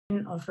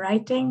of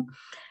writing,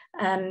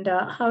 and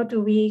how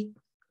do we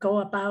go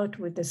about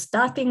with the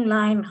starting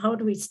line? How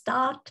do we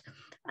start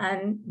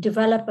and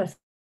develop a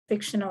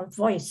fictional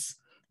voice?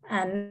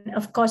 And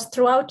of course,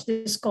 throughout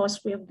this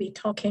course, we'll be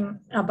talking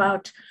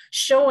about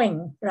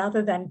showing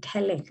rather than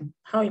telling,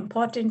 how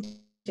important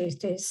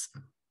it is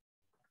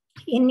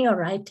in your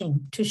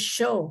writing to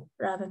show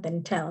rather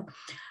than tell.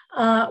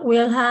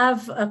 We'll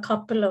have a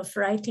couple of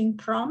writing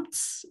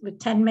prompts with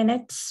 10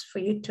 minutes for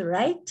you to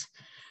write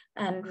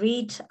and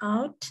read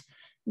out.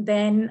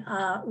 Then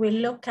we'll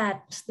look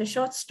at the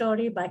short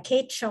story by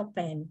Kate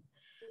Chopin,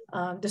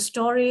 The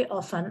Story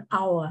of an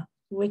Hour,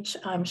 which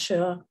I'm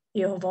sure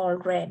you have all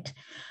read.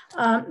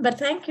 But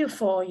thank you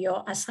for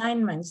your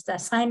assignments. The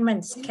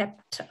assignments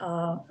kept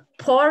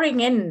pouring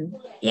in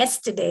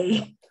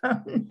yesterday.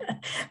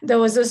 There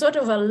was a sort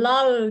of a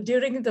lull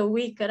during the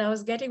week and I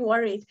was getting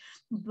worried.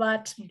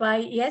 But by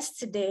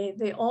yesterday,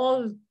 they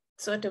all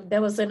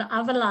there was an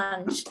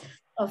avalanche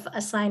of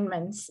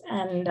assignments.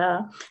 And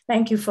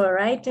thank you for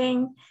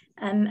writing.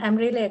 And I'm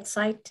really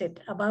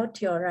excited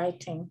about your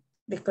writing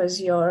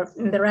because you're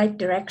in the right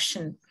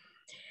direction.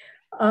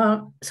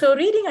 So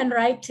reading and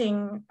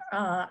writing,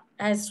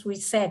 as we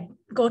said,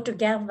 go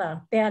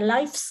together. They are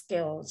life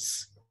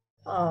skills.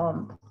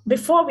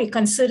 Before we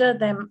consider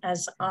them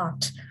as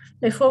art,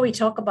 before we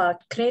talk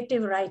about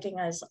creative writing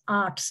as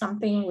art,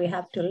 something we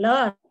have to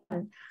learn,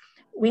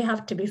 we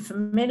have to be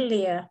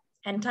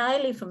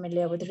entirely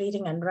familiar with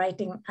reading and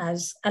writing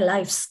as a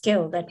life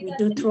skill that we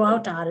do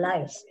throughout our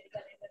lives.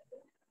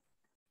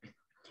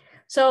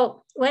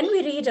 So when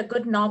we read a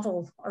good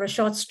novel or a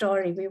short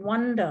story, we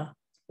wonder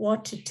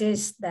what it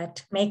is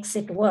that makes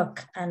it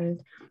work.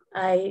 And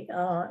I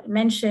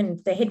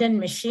mentioned the hidden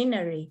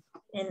machinery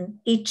in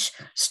each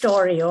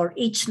story or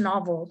each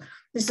novel.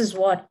 This is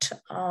what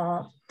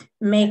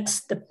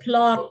makes the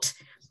plot,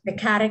 the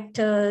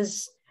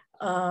characters,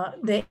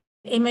 the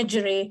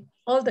imagery,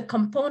 all the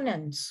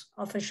components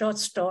of a short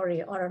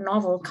story or a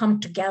novel come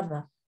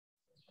together.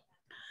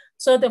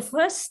 So the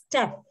first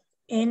step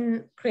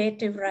in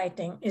creative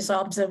writing is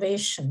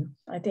observation.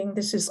 I think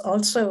this is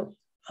also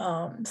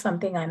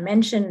something I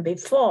mentioned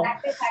before.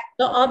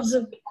 The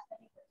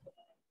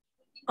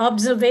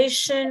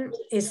observation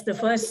is the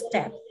first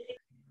step.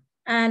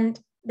 And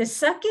the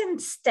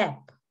second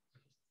step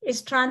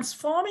is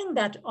transforming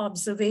that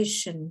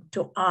observation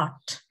to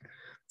art.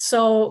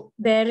 So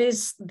there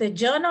is the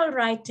journal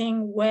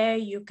writing where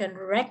you can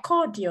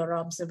record your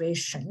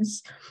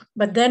observations,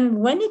 but then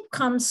when it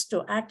comes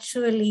to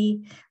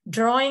actually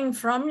drawing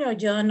from your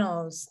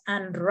journals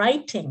and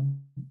writing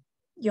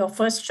your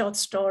first short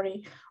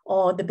story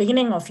or the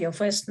beginning of your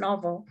first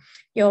novel,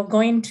 you're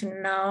going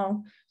to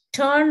now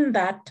turn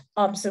that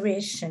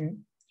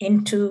observation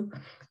into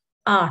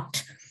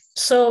art.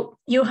 So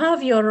you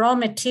have your raw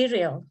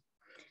material,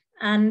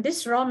 and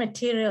this raw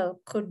material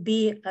could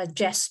be a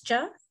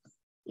gesture,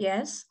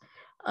 yes.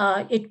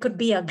 It could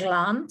be a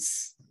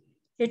glance.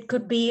 It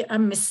could be a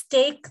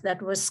mistake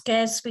that was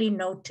scarcely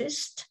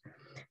noticed.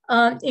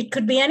 It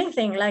could be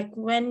anything, like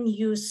when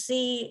you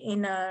see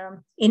in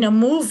a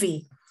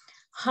movie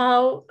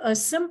how a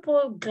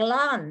simple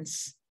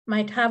glance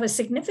might have a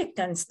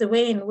significance, the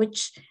way in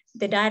which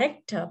the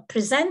director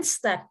presents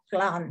that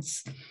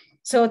glance.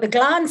 So the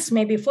glance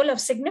may be full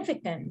of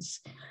significance,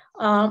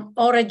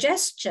 or a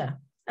gesture,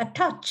 a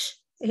touch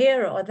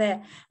here or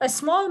there, a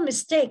small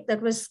mistake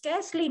that was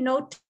scarcely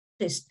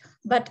noticed,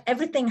 but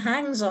everything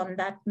hangs on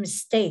that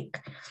mistake.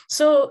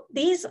 So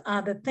these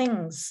are the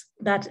things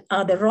that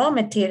are the raw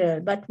material,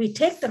 but we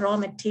take the raw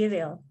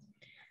material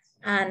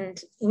and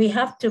we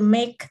have to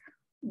make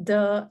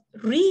the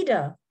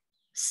reader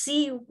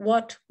see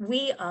what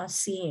we are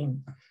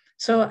seeing.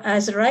 So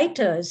as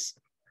writers,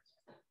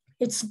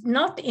 it's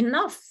not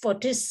enough for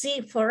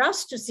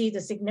us to see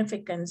the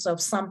significance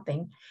of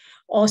something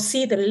or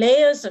see the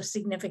layers of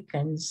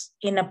significance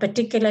in a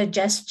particular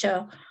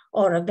gesture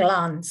or a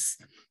glance,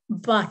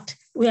 but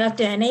we have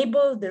to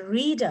enable the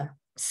reader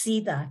see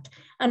that.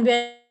 And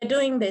we're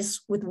doing this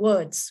with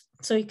words.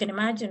 So you can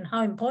imagine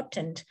how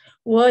important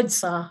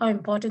words are, how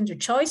important the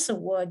choice of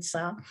words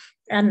are,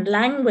 and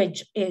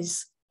language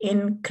is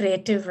in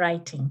creative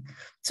writing.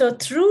 So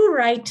through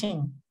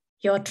writing,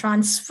 you're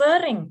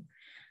transferring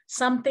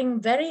something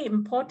very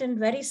important,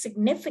 very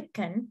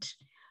significant,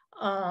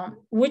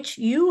 which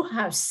you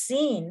have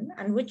seen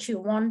and which you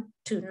want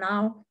to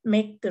now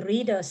make the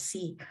reader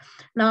see.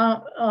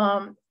 Now,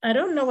 I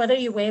don't know whether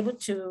you were able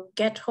to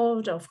get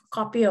hold of a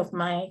copy of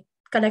my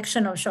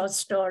collection of short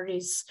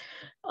stories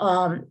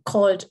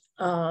called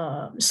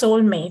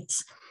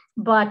Soulmates,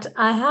 but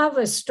I have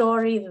a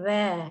story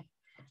there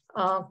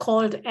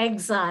called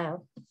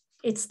Exile.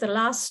 It's the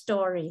last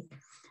story.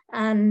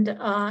 And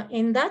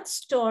in that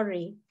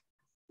story,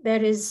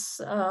 there is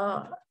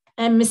a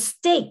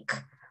mistake.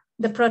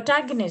 The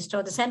protagonist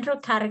or the central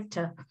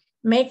character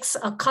makes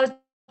a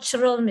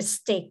cultural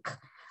mistake.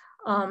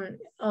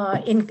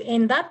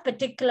 In that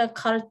particular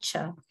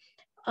culture,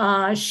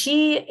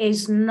 she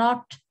is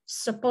not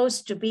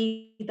supposed to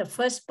be the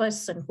first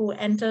person who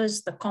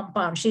enters the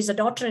compound. She's a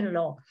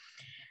daughter-in-law.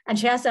 And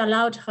she has to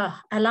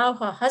allow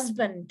her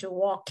husband to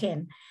walk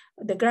in,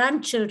 the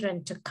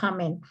grandchildren to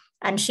come in,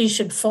 and she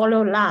should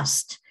follow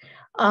last.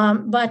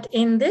 But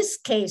in this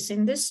case,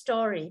 in this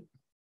story,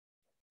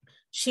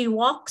 she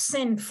walks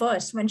in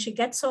first when she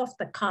gets off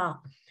the car,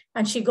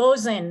 and she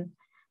goes in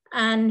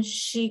and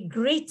she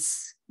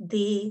greets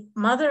the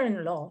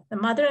mother-in-law. The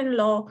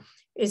mother-in-law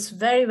is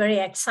very, very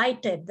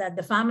excited that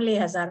the family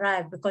has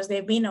arrived because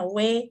they've been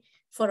away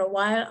for a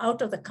while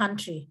out of the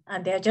country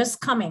and they're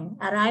just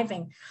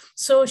arriving.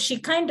 So she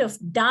kind of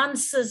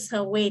dances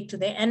her way to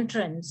the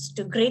entrance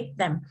to greet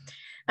them.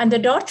 And the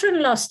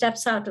daughter-in-law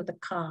steps out of the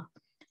car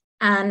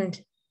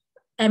and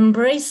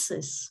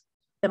embraces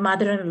the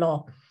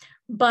mother-in-law.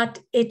 But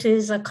it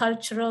is a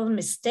cultural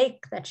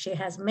mistake that she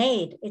has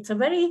made. It's a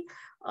very,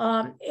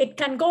 it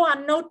can go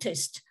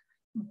unnoticed,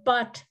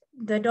 but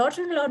the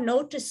daughter-in-law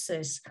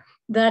notices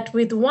that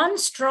with one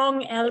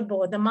strong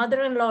elbow, the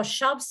mother-in-law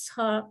shoves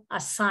her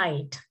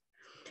aside.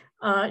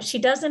 She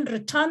doesn't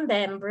return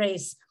the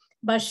embrace,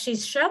 but she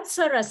shoves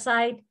her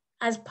aside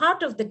as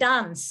part of the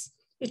dance.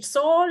 It's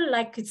all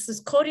like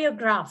it's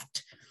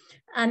choreographed.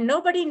 And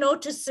nobody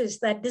notices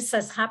that this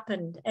has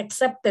happened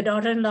except the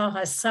daughter-in-law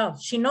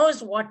herself. She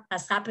knows what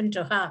has happened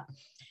to her.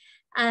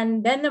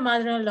 And then the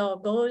mother-in-law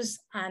goes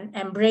and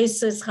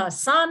embraces her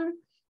son.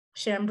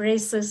 She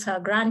embraces her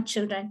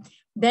grandchildren.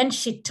 Then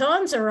she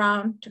turns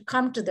around to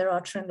come to the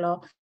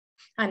daughter-in-law.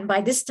 And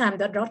by this time,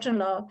 the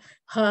daughter-in-law,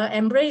 her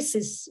embrace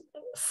is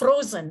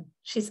frozen.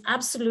 She's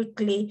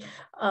absolutely,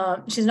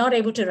 she's not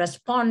able to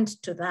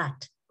respond to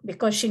that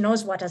because she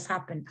knows what has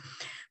happened.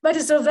 But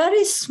it's a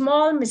very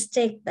small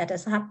mistake that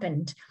has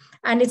happened.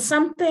 And it's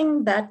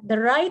something that the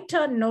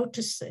writer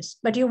notices,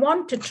 but you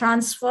want to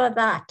transfer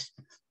that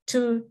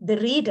to the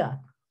reader.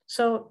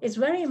 So it's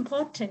very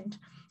important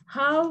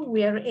how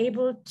we are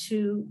able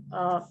to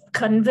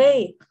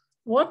convey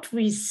what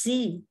we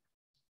see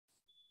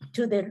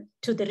to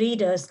the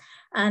readers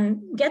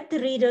and get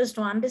the readers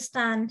to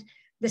understand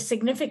the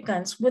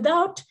significance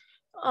without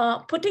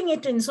putting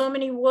it in so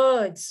many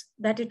words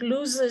that it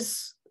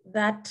loses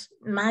that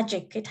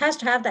magic. It has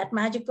to have that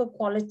magical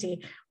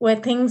quality where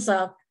things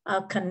are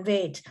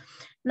conveyed.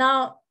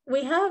 Now,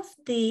 we have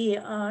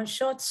the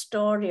short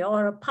story,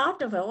 or a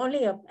part of it,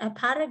 only a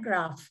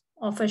paragraph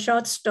of a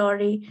short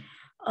story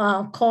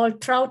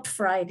called Trout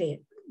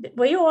Friday.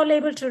 Were you all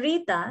able to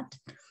read that?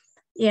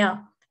 Yeah.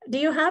 Do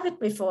you have it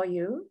before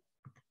you?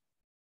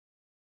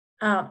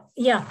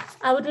 Yeah,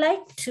 I would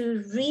like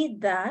to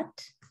read that.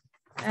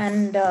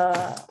 And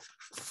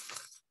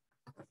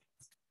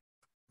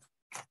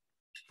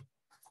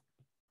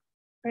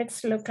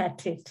let's look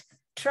at it.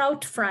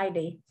 Trout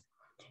Friday.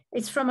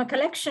 It's from a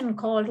collection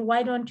called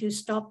Why Don't You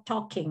Stop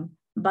Talking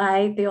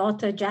by the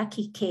author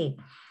Jackie Kay.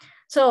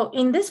 So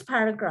in this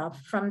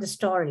paragraph from the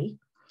story,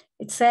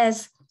 it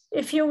says,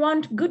 if you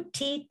want good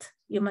teeth,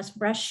 you must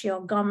brush your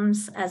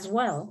gums as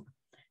well.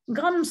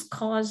 Gums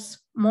cause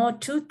more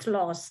tooth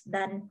loss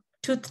than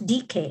tooth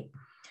decay.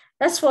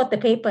 That's what the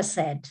paper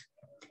said.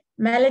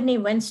 Melanie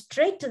went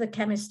straight to the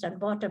chemist and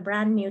bought a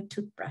brand new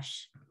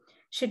toothbrush.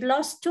 She'd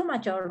lost too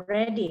much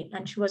already,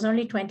 and she was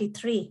only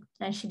 23,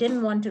 and she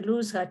didn't want to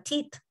lose her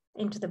teeth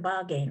into the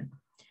bargain.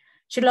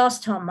 She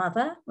lost her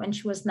mother when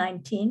she was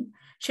 19.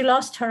 She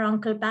lost her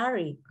Uncle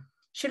Barry.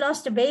 She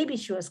lost a baby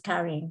she was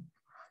carrying.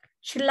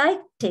 She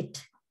liked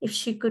it if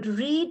she could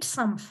read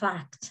some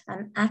fact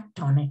and act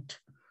on it.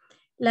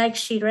 Like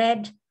she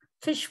read,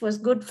 fish was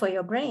good for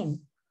your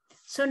brain.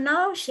 So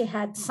now she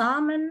had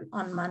salmon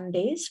on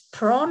Mondays,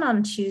 prawn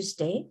on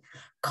Tuesday,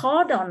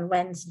 cod on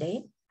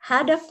Wednesday,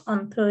 haddock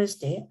on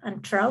Thursday,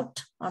 and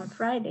trout on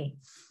Friday.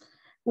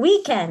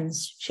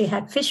 Weekends, she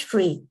had fish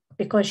free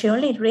because she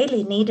only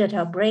really needed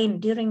her brain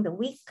during the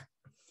week.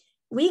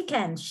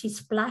 Weekends, she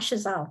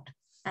splashes out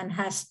and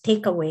has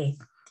takeaway,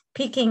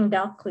 Peking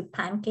duck with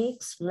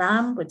pancakes,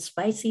 lamb with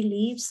spicy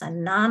leaves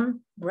and naan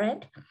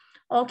bread,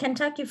 or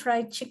Kentucky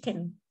fried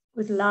chicken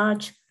with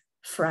large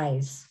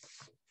fries.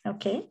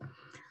 Okay,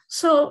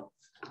 so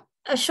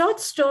a short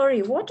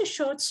story, what a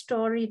short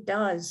story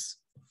does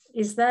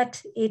is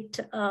that it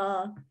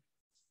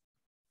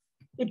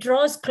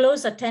draws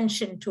close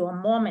attention to a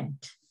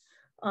moment.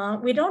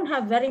 We don't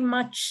have very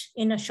much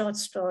in a short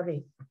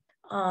story,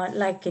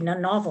 like in a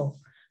novel,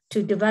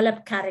 to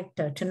develop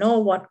character, to know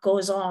what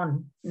goes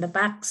on in the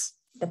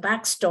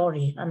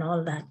backstory and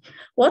all that.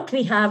 What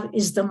we have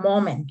is the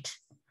moment.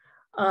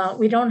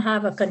 We don't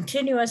have a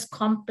continuous,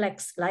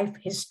 complex life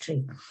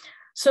history.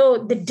 So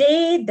the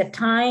day, the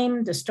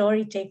time, the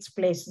story takes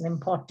place is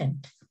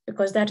important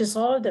because that is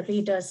all the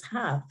readers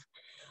have.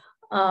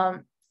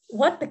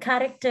 What the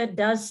character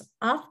does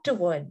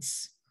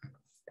afterwards,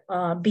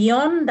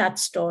 beyond that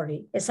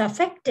story, is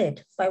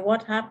affected by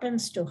what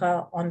happens to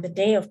her on the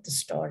day of the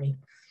story.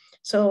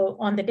 So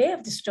on the day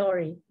of the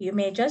story, you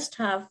may just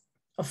have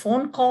a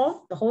phone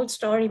call. The whole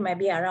story may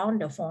be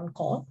around a phone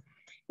call.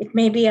 It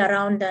may be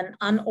around an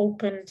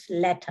unopened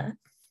letter.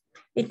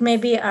 It may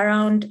be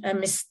around a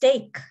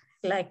mistake,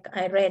 like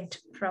I read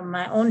from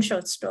my own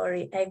short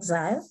story,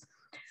 Exile.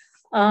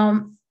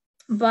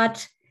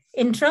 But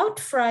in Trout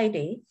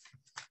Friday,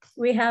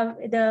 we have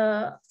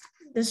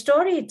the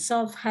story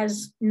itself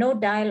has no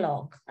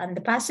dialogue, and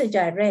the passage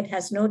I read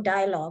has no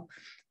dialogue,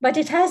 but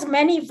it has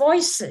many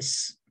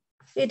voices.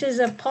 It is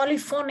a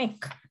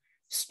polyphonic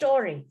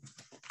story.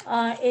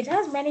 It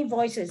has many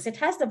voices. It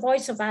has the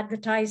voice of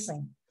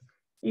advertising.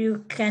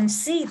 You can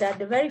see that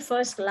the very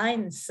first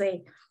lines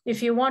say,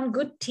 if you want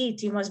good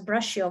teeth, you must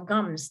brush your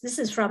gums. This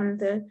is from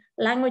the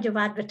language of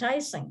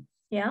advertising.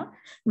 Yeah,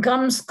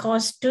 gums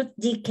cause tooth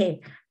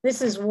decay.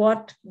 This is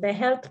what the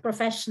health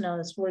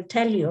professionals will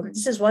tell you.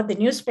 This is what the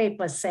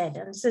newspaper said,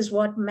 and this is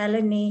what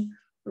Melanie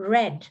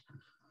read.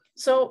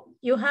 So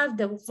you have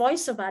the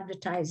voice of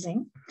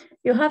advertising,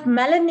 you have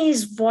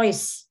Melanie's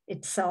voice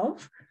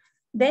itself,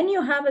 then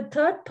you have a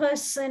third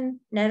person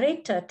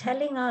narrator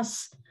telling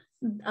us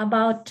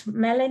about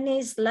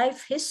Melanie's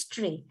life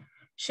history.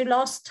 She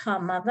lost her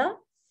mother,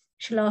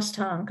 she lost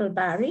her Uncle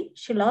Barry,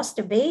 she lost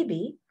a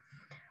baby.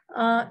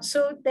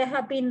 So there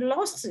have been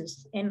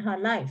losses in her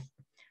life.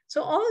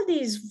 So all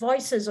these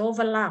voices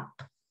overlap.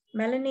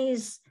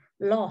 Melanie's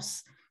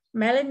loss,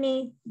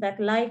 Melanie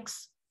that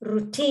likes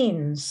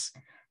routines,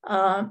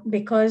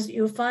 because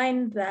you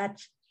find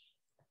that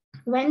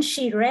when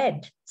she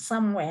read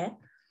somewhere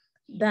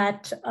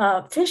that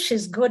fish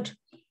is good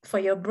for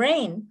your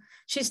brain,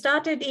 she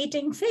started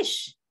eating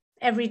fish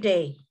every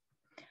day.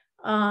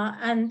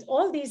 And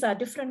all these are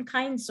different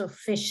kinds of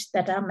fish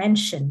that are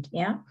mentioned,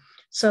 yeah?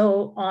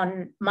 So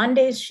on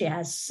Mondays, she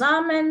has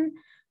salmon,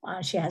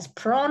 she has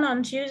prawn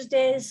on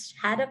Tuesdays,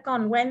 haddock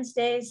on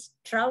Wednesdays,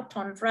 trout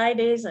on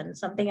Fridays, and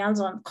something else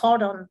on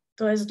cod on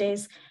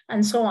Thursdays,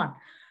 and so on.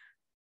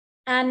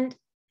 And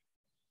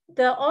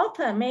the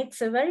author makes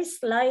a very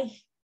sly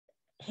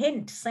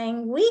hint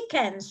saying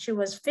weekends she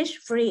was fish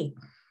free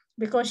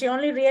because she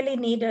only really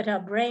needed her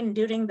brain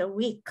during the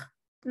week.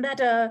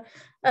 That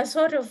a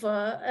sort of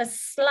a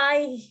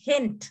sly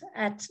hint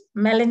at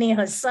Melanie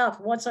herself,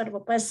 what sort of a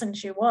person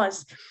she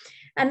was.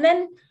 And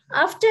then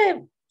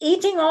after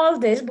eating all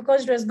this,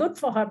 because it was good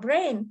for her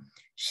brain,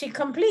 she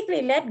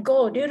completely let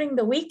go during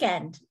the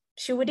weekend.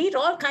 She would eat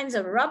all kinds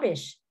of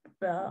rubbish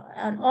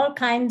and all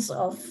kinds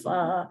of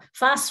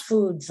fast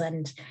foods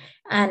and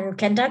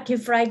Kentucky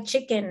Fried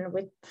Chicken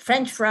with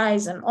French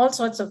fries and all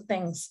sorts of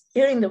things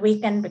during the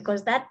weekend,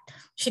 because that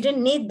she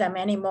didn't need them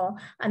anymore.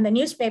 And the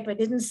newspaper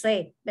didn't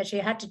say that she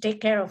had to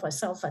take care of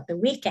herself at the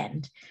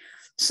weekend.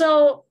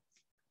 So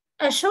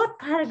a short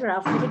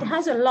paragraph, but it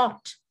has a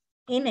lot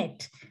in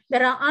it.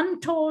 There are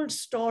untold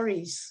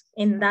stories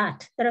in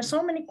that. There are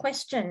so many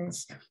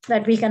questions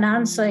that we can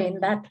answer in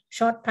that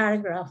short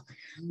paragraph.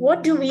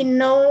 What do we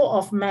know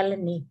of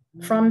Melanie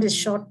from this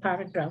short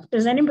paragraph?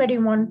 Does anybody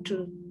want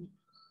to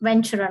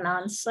venture an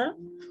answer?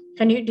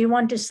 Do you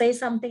want to say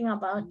something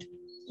about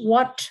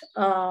what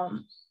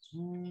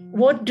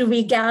do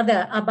we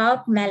gather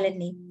about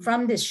Melanie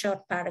from this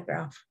short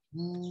paragraph?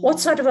 What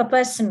sort of a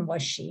person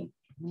was she?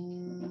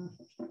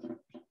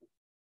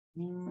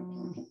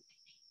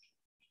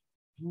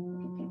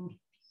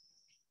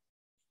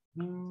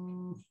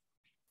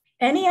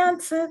 Any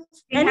answers?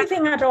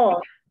 Anything at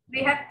all?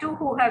 We have two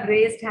who have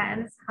raised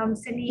hands,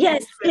 Hamsini.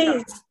 Yes,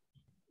 please.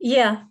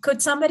 Yeah,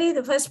 could somebody,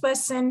 the first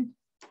person?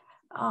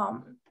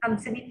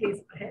 Hamsini, please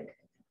go ahead.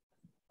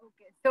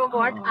 Okay, so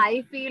what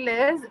I feel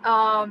is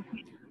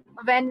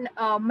when,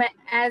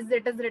 as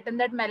it is written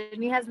that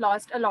Melanie has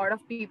lost a lot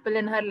of people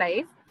in her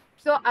life.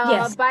 So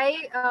yes.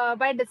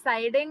 by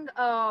deciding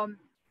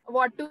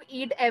what to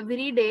eat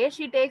every day,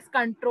 she takes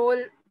control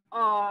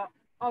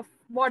of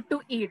what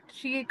to eat.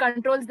 She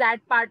controls that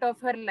part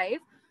of her life.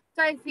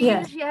 So I feel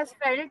yes. she has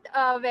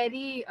felt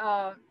very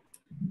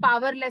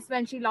powerless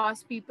when she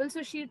lost people.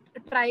 So she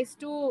tries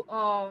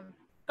to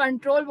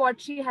control what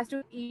she has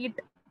to eat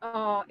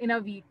in a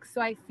week.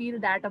 So I feel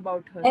that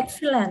about her.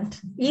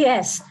 Excellent.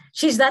 Yes,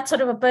 she's that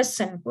sort of a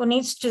person who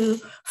needs to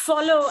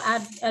follow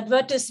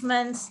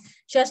advertisements.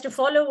 She has to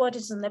follow what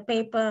is in the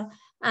paper.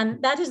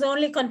 And that is the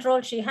only control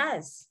she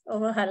has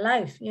over her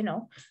life. You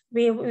know,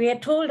 we are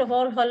told of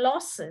all her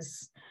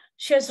losses.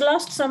 She has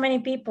lost so many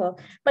people,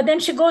 but then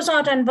she goes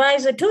out and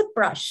buys a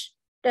toothbrush.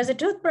 Does a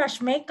toothbrush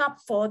make up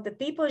for the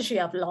people she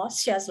has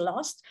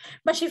lost?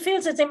 But she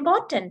feels it's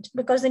important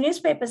because the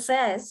newspaper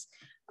says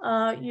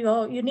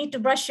you need to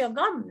brush your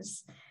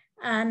gums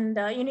and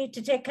you need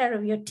to take care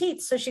of your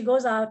teeth. So she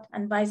goes out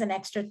and buys an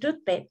extra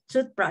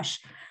toothbrush.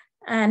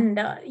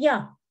 And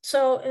yeah,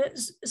 so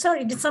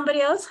sorry, did somebody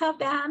else have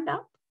their hand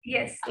up?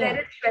 Yes, there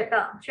is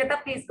Shweta.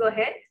 Shweta, please go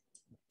ahead.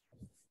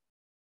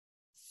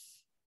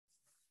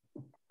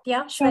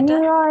 Yeah, Shweta.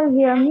 Can you all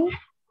hear me?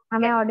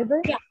 Am I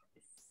audible? Yeah.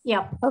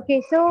 Yeah.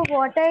 Okay, so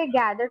what I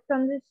gathered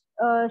from this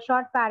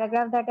short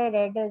paragraph that I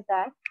read is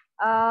that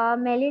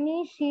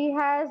Melanie, she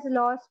has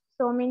lost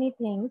so many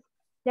things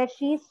that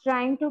she's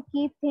trying to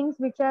keep things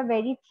which are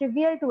very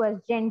trivial to us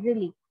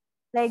generally.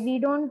 Like we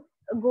don't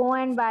go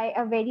and buy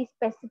a very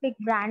specific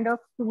brand of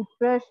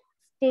toothbrush,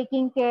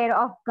 taking care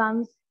of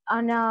gums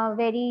on a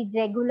very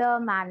regular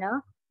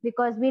manner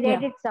because we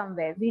read it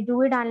somewhere. We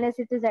do it unless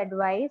it is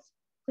advised.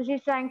 So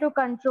she's trying to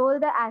control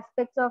the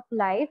aspects of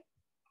life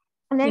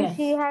And then Yes.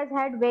 she has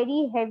had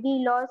very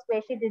heavy loss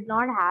where she did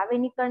not have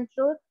any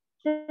control.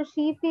 So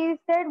she feels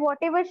that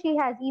whatever she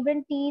has,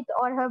 even teeth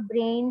or her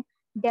brain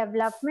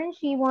development,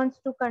 she wants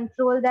to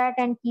control that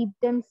and keep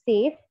them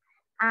safe.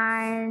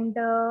 And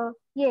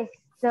yes,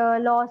 the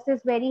loss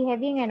is very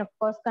heavy, and of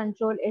course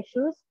control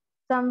issues.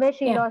 Somewhere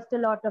she Yeah. lost a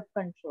lot of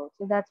control.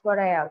 So that's what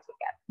I also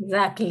get.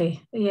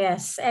 Exactly.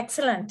 Yes.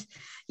 Excellent.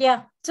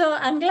 Yeah. So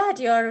I'm glad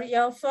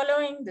you're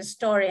following the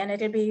story, and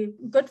it'll be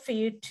good for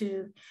you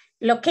to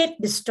locate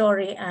the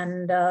story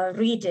and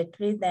read it.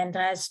 Read the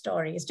entire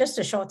story. It's just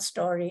a short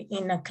story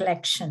in a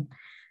collection.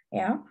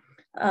 Yeah.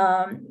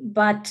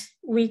 But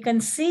we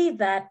can see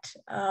that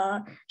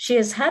she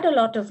has had a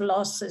lot of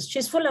losses.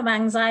 She's full of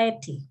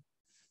anxiety.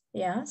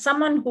 Yeah,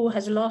 someone who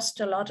has lost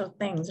a lot of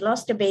things,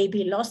 lost a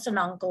baby, lost an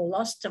uncle,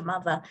 lost a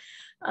mother,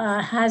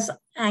 has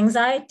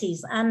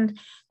anxieties. And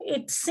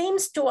it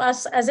seems to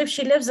us as if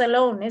she lives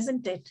alone,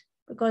 isn't it?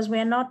 Because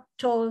we're not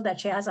told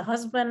that she has a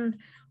husband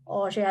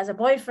or she has a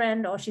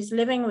boyfriend or she's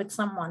living with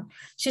someone.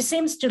 She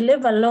seems to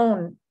live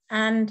alone.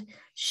 And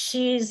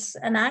she's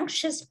an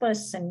anxious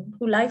person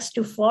who likes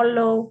to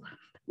follow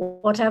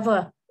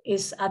whatever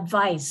is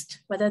advised,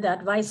 whether the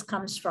advice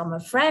comes from a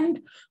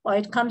friend or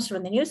it comes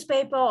from the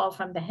newspaper or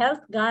from the health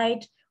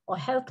guide or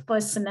health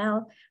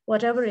personnel,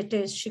 whatever it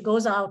is, she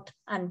goes out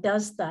and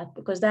does that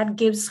because that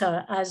gives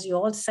her, as you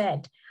all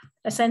said,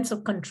 a sense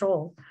of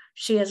control.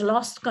 She has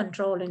lost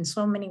control in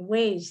so many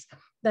ways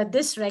that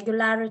this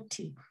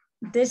regularity,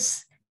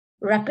 this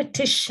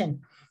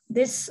repetition,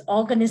 this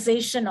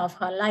organization of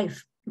her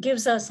life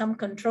gives her some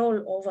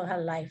control over her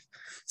life.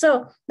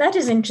 So that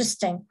is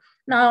interesting.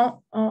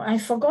 Now, I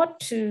forgot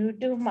to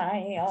do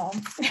my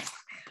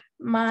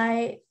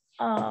my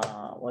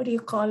what do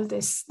you call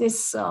this?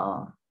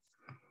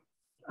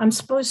 I'm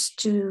supposed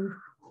to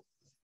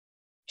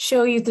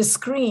show you the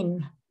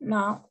screen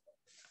now.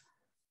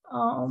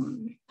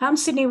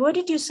 Hamsini, what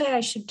did you say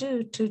I should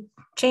do to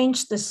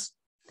change this?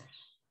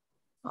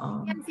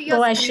 You can see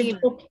your screen.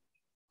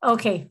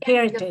 Okay,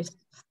 here it is.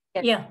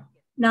 Yes. Yeah.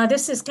 Now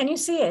this is, can you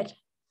see it?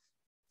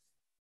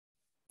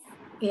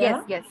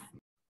 Yeah? Yes.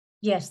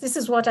 Yes, this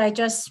is what I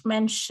just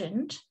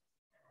mentioned,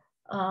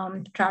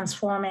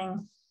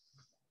 transforming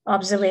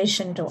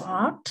observation to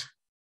art.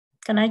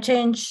 Can I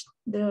change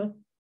the...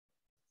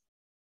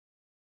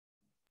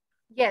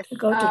 Yes.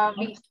 Go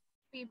to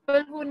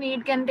People who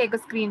need can take a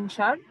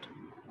screenshot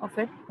of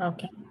it.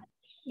 Okay.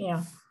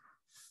 Yeah.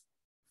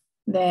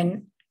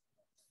 Then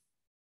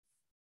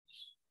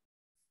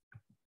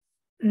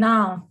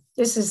now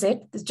this is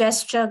it. The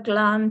gesture,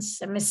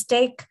 glance, a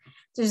mistake.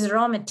 This is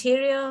raw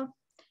material.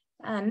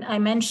 And I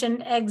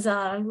mentioned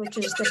Exile, which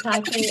is the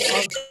title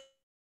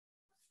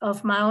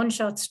of my own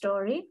short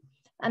story.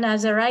 And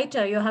as a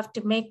writer, you have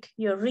to make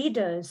your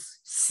readers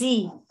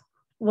see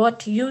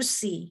what you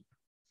see.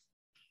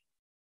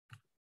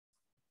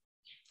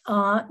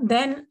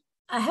 Then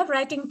I have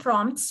writing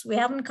prompts. We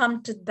haven't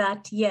come to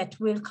that yet.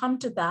 We'll come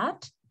to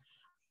that.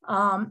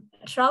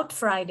 Shroud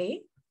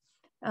Friday.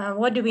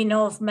 What do we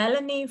know of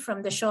Melanie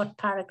from the short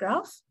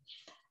paragraph?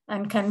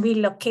 And can we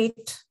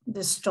locate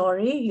the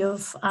story?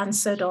 You've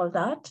answered all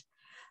that.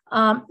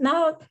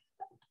 Now,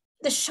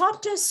 the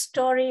shortest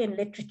story in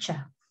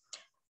literature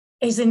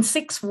is in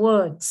 6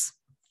 words.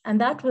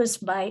 And that was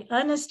by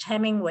Ernest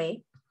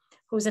Hemingway,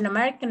 who's an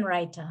American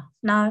writer.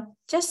 Now,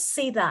 just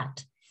see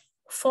that.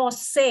 For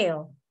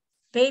sale,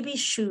 baby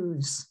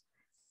shoes,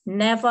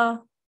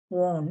 never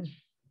worn.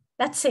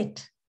 That's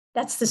it.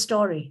 That's the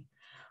story.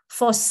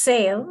 For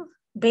sale,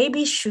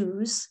 baby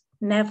shoes,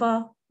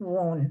 never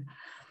worn.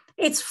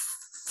 It's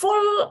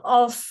full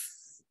of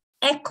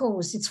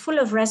echoes. It's full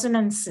of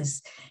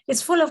resonances.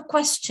 It's full of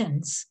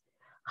questions.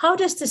 How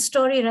does the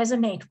story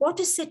resonate? What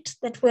is it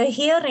that we're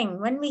hearing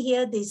when we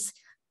hear these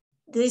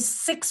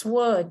 6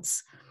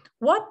 words?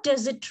 What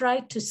does it try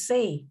to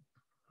say?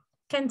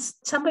 Can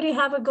somebody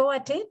have a go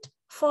at it?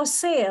 For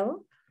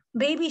sale,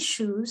 baby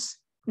shoes,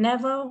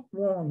 never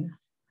worn.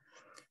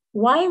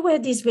 Why were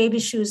these baby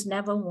shoes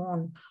never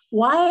worn?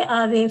 Why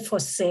are they for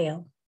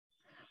sale?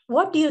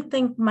 What do you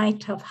think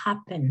might have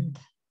happened?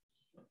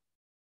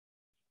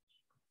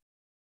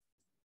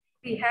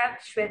 We have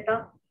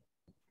Shweta.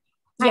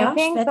 Yeah, I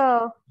think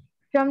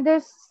from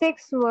those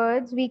 6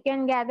 words, we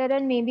can gather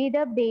that maybe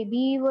the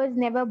baby was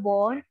never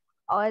born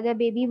or the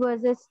baby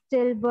was a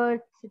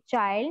stillbirth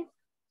child.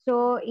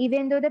 So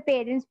even though the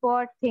parents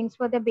bought things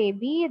for the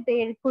baby,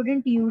 they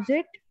couldn't use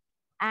it.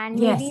 And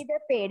yes. maybe the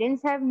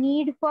parents have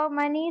need for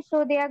money,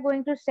 so they are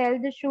going to sell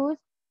the shoes.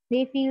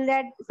 They feel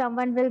that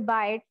someone will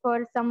buy it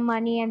for some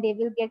money and they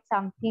will get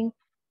something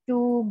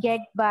to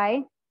get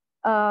by.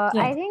 Yes.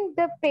 I think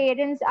the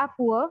parents are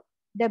poor.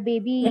 The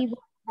baby Yes. was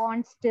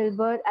born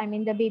stillbirth. I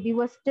mean, the baby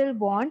was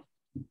stillborn,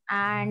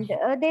 and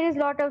there is a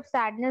lot of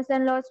sadness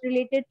and loss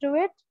related to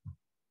it.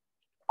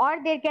 Or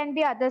there can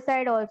be other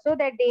side also,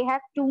 that they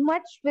have too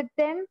much with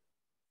them.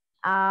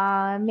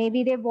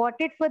 Maybe they bought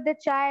it for the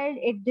child,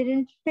 it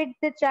didn't fit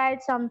the child,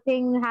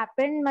 something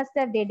happened, must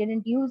have, they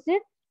didn't use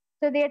it,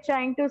 so they are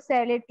trying to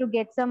sell it to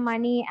get some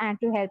money and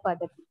to help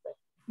other people.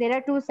 There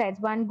are 2 sides,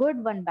 one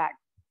good, one bad.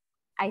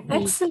 I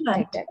feel Excellent,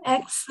 like that.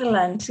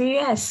 excellent.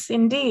 Yes,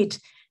 indeed.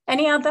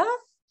 Any other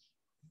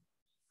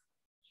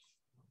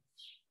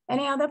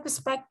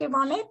perspective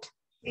on it?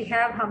 We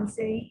have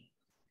Hamsini.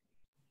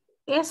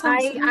 Yes,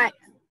 Hamsini.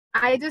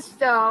 I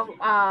just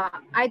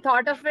I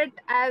thought of it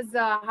as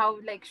how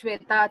like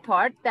Shweta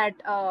thought that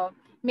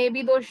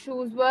maybe those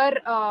shoes were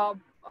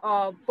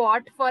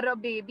bought for a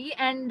baby,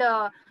 and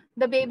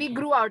the baby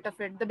grew out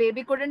of it. The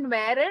baby couldn't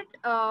wear it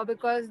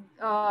because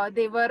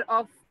they were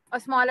of a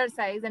smaller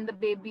size,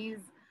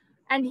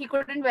 and he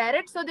couldn't wear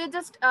it, so they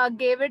just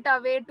gave it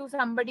away to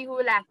somebody who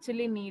will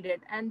actually need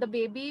it, and the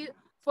baby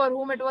for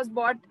whom it was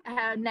bought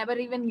never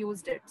even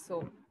used it.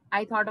 So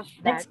I thought of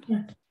that.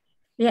 Excellent.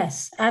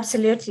 Yes,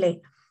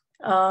 absolutely.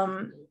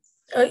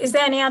 Is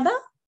there any other?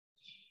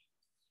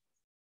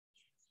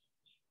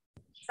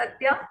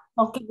 Satya.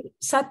 Okay,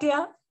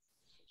 Satya.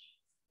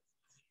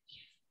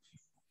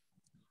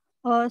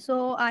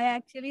 So I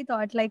actually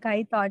thought, like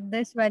I thought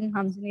this when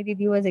Hamsini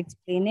Didi was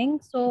explaining.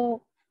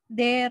 So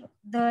the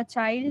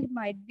child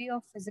might be a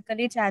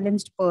physically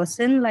challenged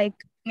person. Like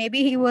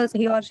maybe he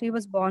or she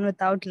was born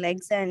without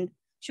legs and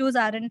shoes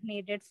aren't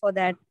needed for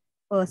that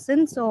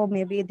person. So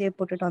maybe they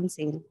put it on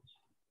sale.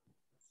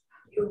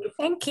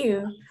 Thank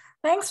you.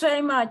 Thanks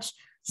very much.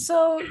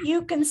 So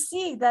you can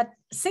see that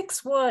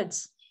 6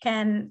 words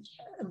can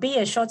be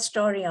a short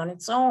story on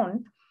its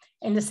own,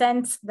 in the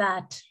sense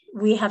that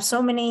we have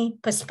so many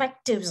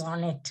perspectives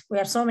on it. We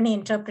have so many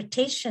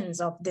interpretations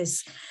of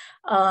this.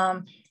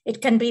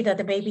 It can be that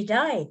the baby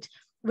died.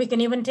 We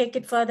can even take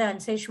it further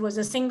and say she was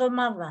a single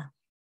mother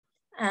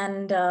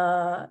and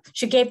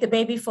she gave the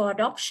baby for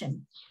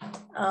adoption.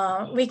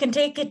 We can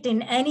take it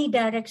in any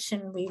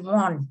direction we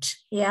want.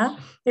 Yeah,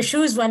 the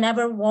shoes were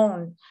never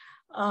worn.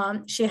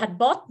 She had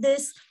bought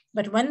this,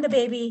 but when the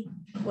baby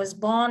was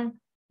born,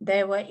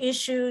 there were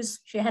issues.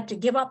 She had to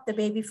give up the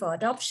baby for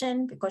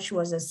adoption because she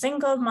was a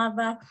single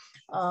mother.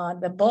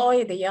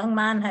 The young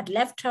man had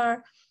left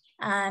her.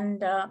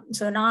 And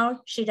so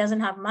now she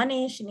doesn't have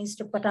money. She needs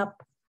to put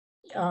up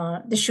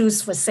the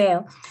shoes for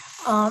sale.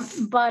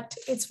 But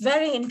it's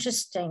very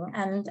interesting.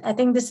 And I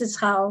think this is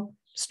how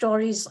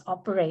stories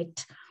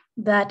operate,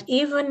 that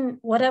even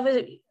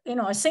whatever,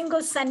 a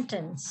single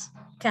sentence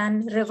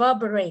can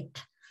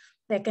reverberate.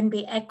 There can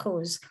be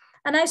echoes.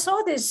 And I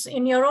saw this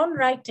in your own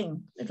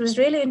writing. It was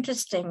really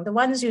interesting. The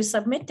ones you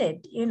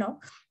submitted,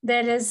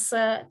 there is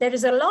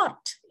a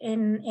lot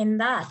in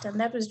that. And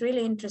that was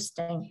really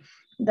interesting,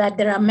 that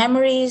there are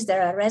memories,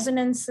 there are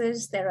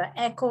resonances, there are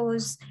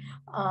echoes,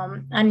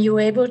 and you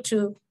were able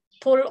to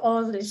pull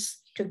all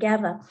this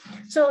together.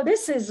 So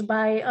this is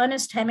by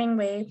Ernest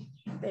Hemingway,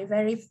 a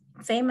very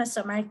famous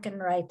American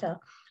writer.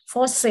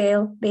 For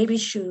sale, baby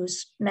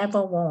shoes,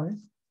 never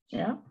worn.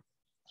 Yeah.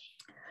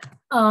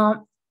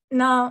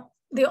 Now,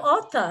 the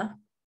author,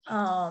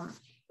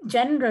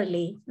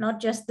 generally, not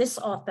just this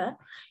author,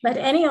 but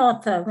any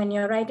author, when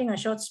you're writing a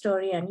short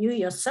story and you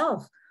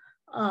yourself,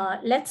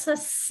 lets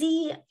us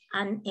see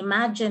and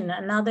imagine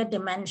another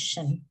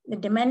dimension, the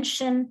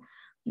dimension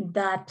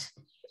that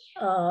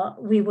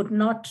we would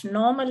not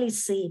normally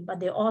see, but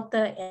the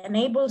author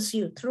enables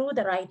you through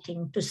the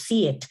writing to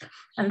see it.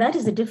 And that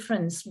is the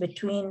difference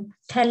between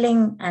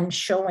telling and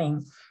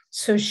showing.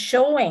 So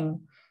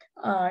showing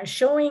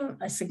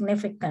a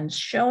significance,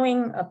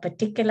 showing a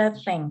particular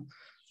thing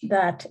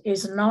that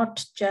is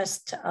not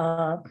just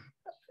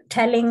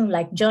telling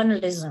like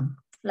journalism,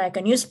 like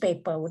a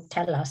newspaper would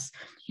tell us,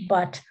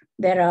 but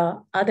there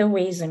are other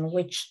ways in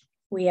which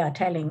we are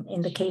telling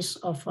in the case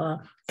of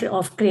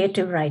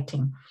creative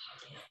writing.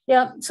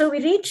 Yeah, so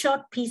we read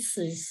short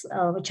pieces,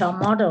 which are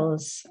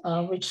models,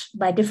 which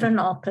by different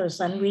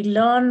authors, and we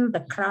learn the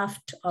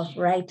craft of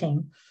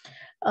writing.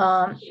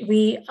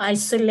 We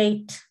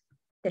isolate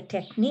the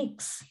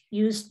techniques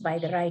used by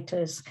the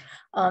writers.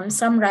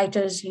 Some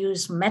writers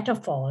use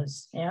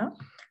metaphors,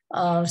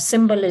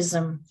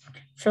 symbolism,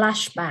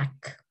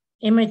 flashback,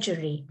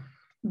 imagery,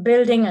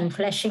 building and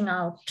fleshing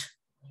out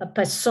a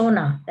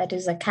persona, that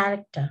is a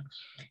character,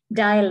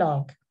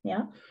 dialogue.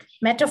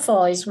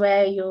 Metaphor is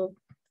where you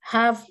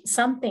have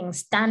something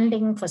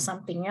standing for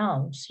something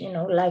else,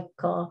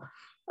 like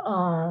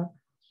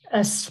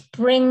a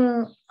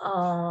spring,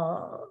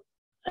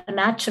 a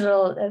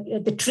natural,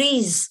 the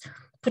trees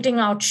putting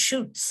out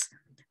shoots,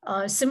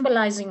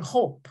 symbolizing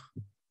hope.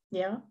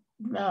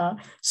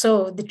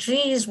 So the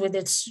trees with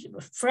its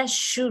fresh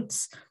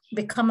shoots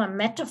become a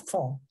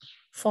metaphor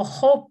for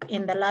hope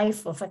in the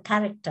life of a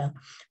character.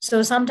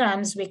 So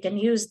sometimes we can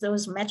use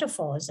those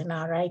metaphors in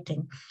our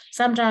writing.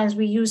 Sometimes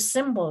we use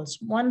symbols,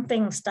 one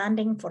thing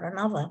standing for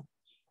another.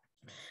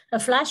 A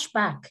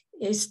flashback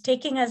is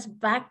taking us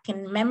back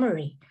in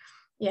memory.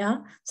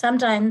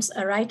 Sometimes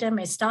a writer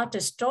may start a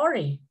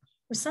story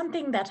with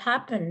something that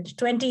happened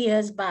 20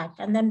 years back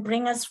and then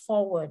bring us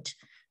forward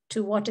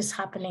to what is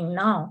happening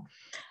now.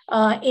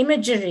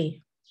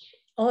 Imagery,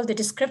 all the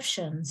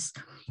descriptions,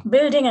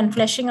 building and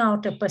fleshing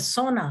out a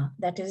persona,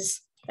 that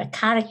is a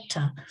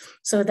character,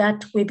 so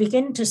that we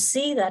begin to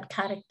see that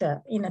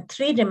character in a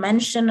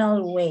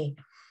 3-dimensional way.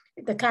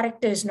 The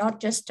character is not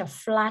just a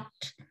flat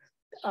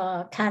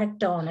a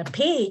character on a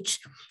page,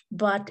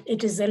 but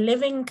it is a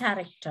living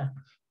character.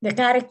 The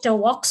character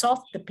walks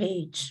off the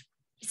page.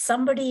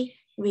 Somebody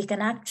we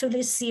can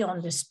actually see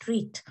on the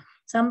street,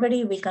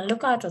 somebody we can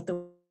look out of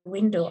the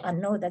window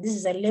and know that this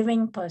is a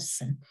living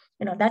person.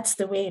 That's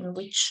the way in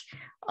which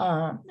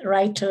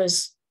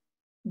writers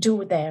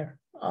do their,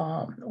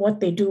 what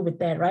they do with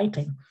their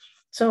writing.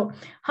 So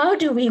how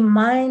do we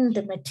mine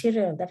the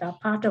material that are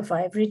part of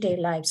our everyday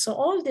lives? So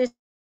all this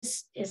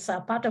is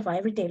a part of our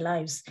everyday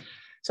lives.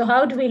 So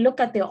how do we look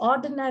at the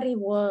ordinary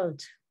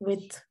world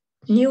with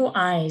new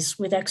eyes,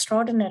 with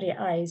extraordinary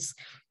eyes?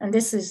 And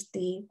this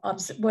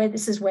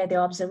is where the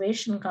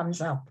observation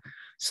comes up.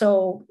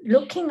 So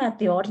looking at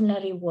the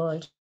ordinary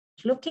world,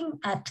 looking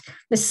at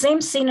the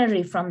same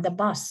scenery from the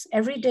bus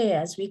every day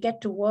as we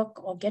get to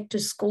work or get to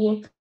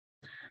school,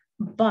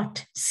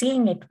 but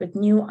seeing it with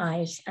new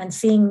eyes and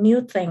seeing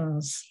new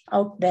things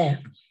out there.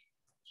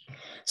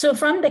 So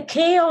from the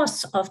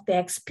chaos of the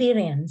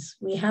experience,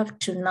 we have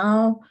to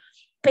now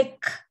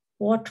pick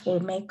what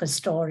will make a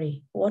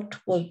story, what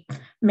will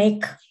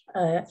make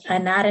a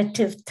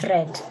narrative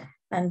thread,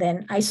 and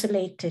then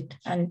isolate it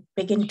and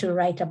begin to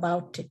write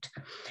about it.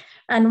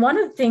 And one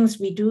of the things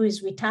we do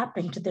is we tap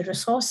into the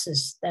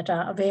resources that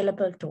are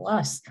available to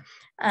us.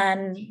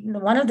 And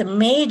one of the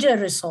major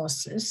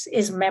resources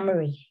is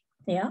memory.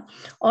 Yeah,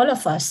 all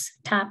of us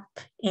tap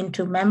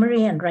into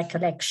memory and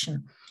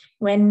recollection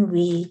when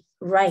we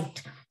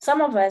write. Some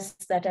of us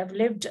that have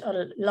lived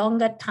a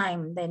longer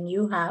time than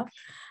you have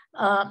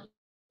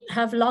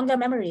longer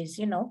memories.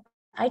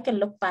 I can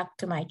look back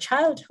to my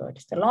childhood.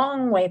 It's a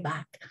long way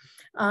back.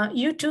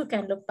 You too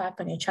can look back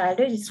on your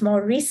childhood. It's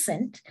more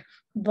recent,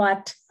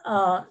 but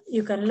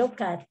you can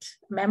look at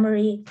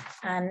memory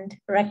and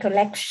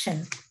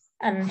recollection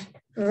and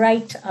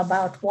write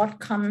about what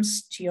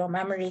comes to your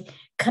memory,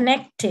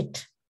 connect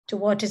it to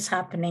what is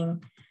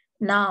happening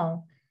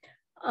now.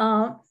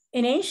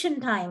 In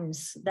ancient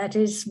times, that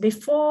is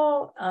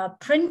before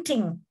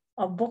printing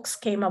of books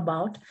came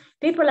about,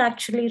 people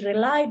actually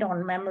relied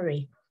on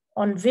memory,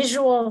 on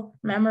visual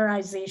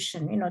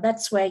memorization.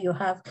 That's where you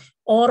have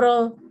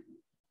oral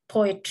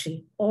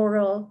poetry,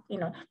 oral,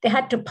 they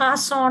had to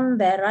pass on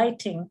their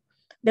writing.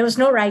 There was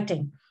no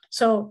writing.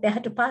 So they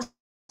had to pass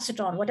it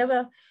on.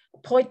 Whatever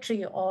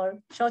poetry or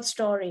short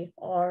story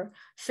or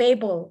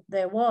fable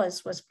there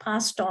was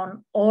passed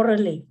on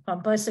orally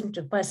from person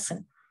to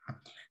person.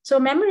 So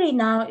memory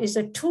now is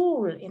a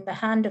tool in the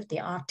hand of the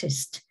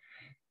artist.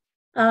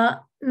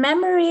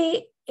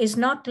 Memory is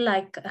not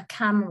like a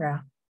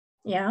camera.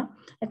 Yeah,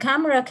 a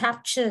camera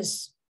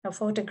captures a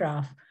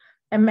photograph.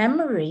 A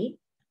memory,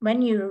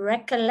 when you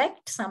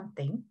recollect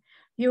something,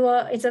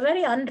 it's a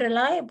very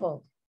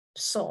unreliable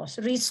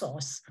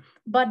resource.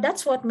 But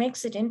that's what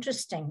makes it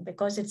interesting,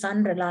 because it's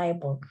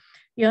unreliable.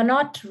 You're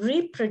not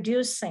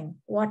reproducing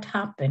what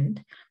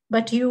happened,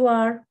 but you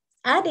are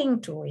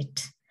adding to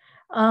it.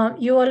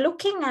 You are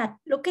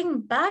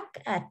looking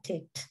back at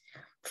it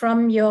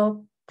from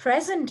your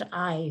present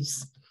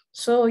eyes.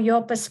 So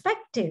your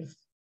perspective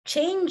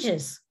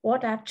changes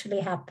what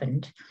actually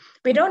happened.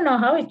 We don't know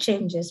how it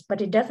changes,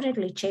 but it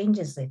definitely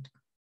changes it.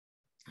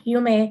 You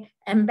may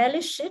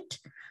embellish it.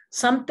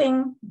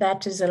 Something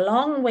that is a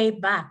long way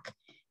back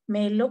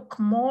may look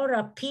more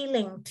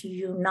appealing to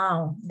you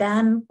now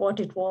than what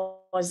it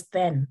was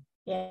then.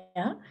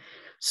 Yeah.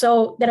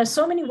 So there are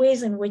so many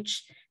ways in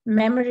which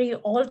memory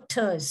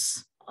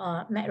alters,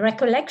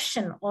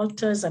 recollection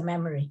alters a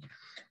memory.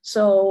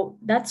 So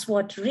that's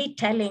what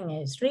retelling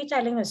is.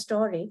 Retelling a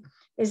story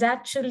is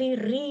actually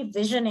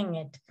revisioning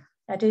it.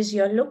 That is,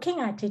 you're looking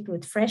at it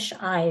with fresh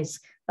eyes,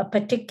 a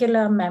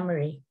particular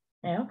memory,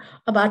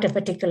 about a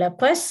particular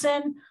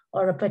person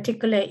or a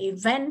particular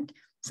event,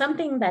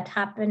 something that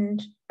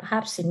happened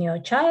perhaps in your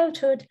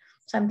childhood,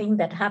 something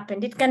that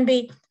happened. It can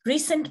be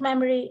recent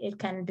memory, it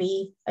can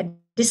be a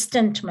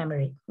distant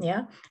memory.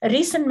 Yeah, a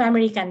recent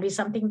memory can be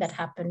something that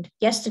happened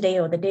yesterday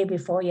or the day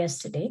before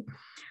yesterday.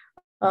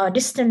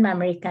 Distant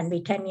memory can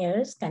be 10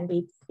 years, can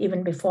be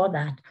even before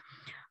that.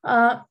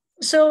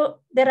 So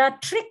there are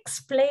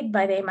tricks played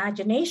by the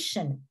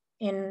imagination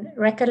in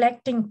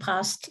recollecting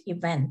past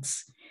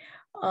events.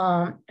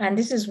 And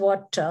this is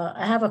what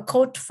I have a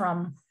quote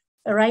from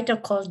a writer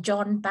called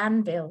John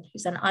Banville.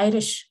 He's an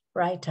Irish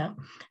writer.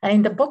 And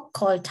in the book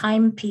called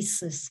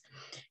Timepieces,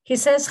 he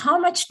says, how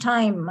much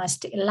time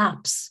must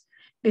elapse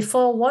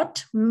before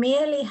what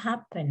merely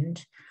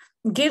happened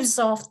gives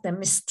off the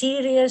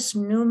mysterious,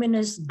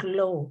 luminous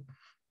glow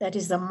that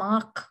is the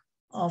mark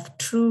of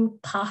true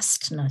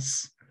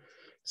pastness.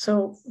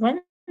 So when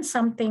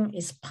something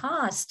is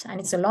past and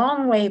it's a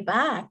long way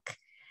back,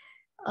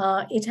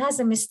 it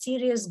has a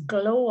mysterious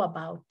glow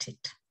about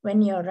it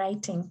when you're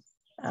writing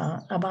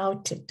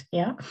about it.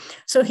 Yeah.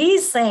 So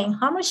he's saying,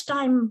 how much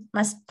time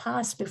must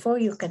pass before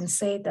you can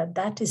say that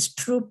that is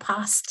true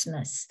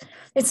pastness?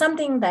 It's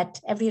something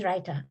that every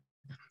writer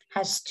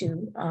has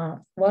to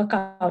work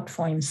out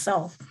for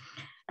himself.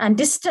 And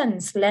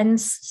distance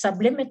lends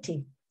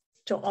sublimity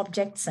to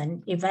objects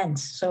and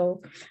events.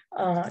 So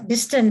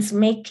distance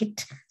make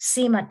it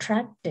seem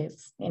attractive.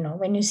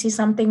 When you see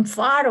something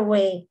far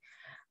away,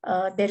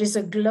 there is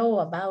a glow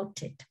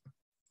about it.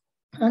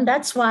 And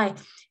that's why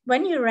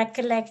when you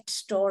recollect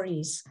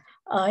stories,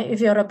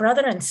 if you're a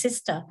brother and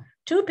sister,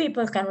 two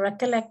people can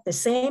recollect the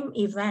same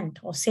event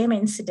or same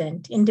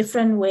incident in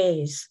different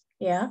ways.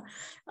 Yeah.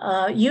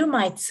 You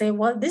might say,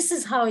 well, this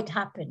is how it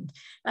happened.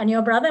 And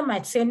your brother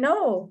might say,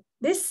 no,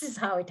 this is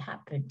how it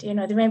happened.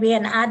 There may be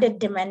an added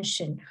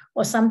dimension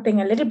or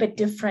something a little bit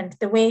different,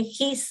 the way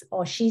he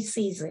or she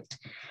sees it.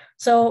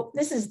 So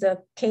this is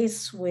the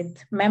case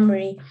with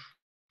memory.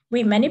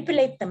 We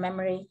manipulate the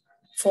memory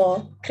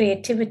for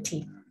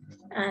creativity.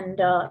 And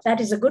that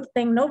is a good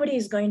thing. Nobody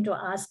is going to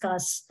ask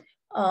us,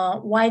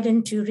 why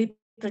didn't you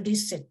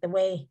reproduce it the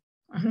way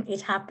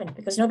it happened?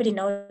 Because nobody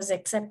knows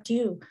except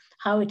you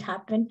how it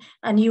happened.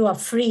 And you are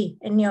free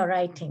in your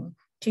writing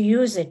to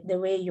use it the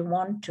way you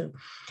want to.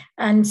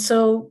 And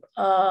so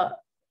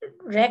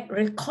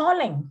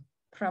recalling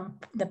from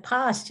the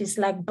past is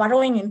like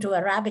burrowing into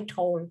a rabbit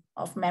hole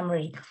of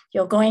memory.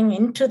 You're going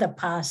into the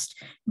past,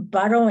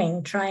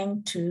 burrowing,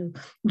 trying to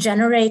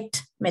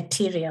generate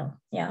material,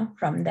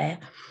 from there.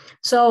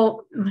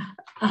 So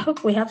I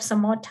hope we have some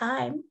more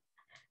time.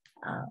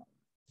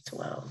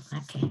 12,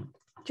 okay.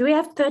 Do we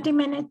have 30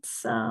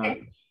 minutes?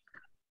 Say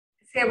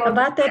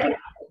about 30?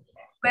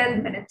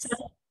 12 minutes.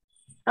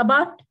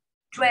 About?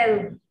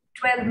 12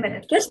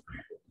 minutes.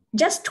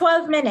 Just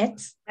 12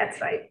 minutes? That's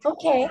right.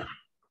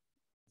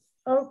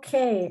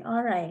 Okay,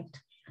 all right.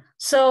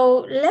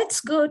 So let's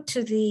go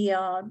to the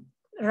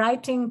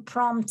writing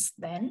prompts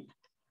then.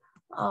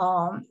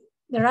 The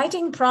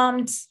writing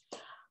prompts,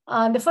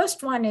 the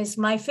first one is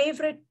my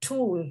favorite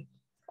tool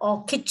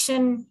or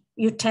kitchen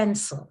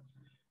utensil.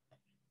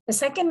 The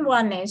second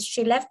one is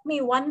she left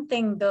me one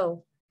thing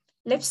though,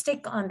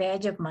 lipstick on the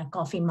edge of my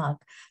coffee mug.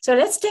 So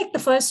let's take the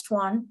first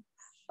one.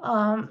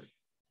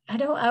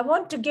 I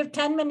want to give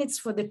 10 minutes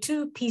for the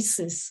two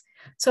pieces.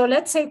 So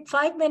let's say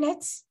 5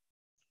 minutes.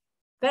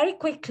 Very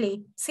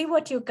quickly, see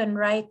what you can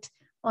write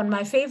on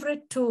my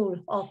favorite tool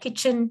or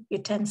kitchen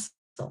utensil.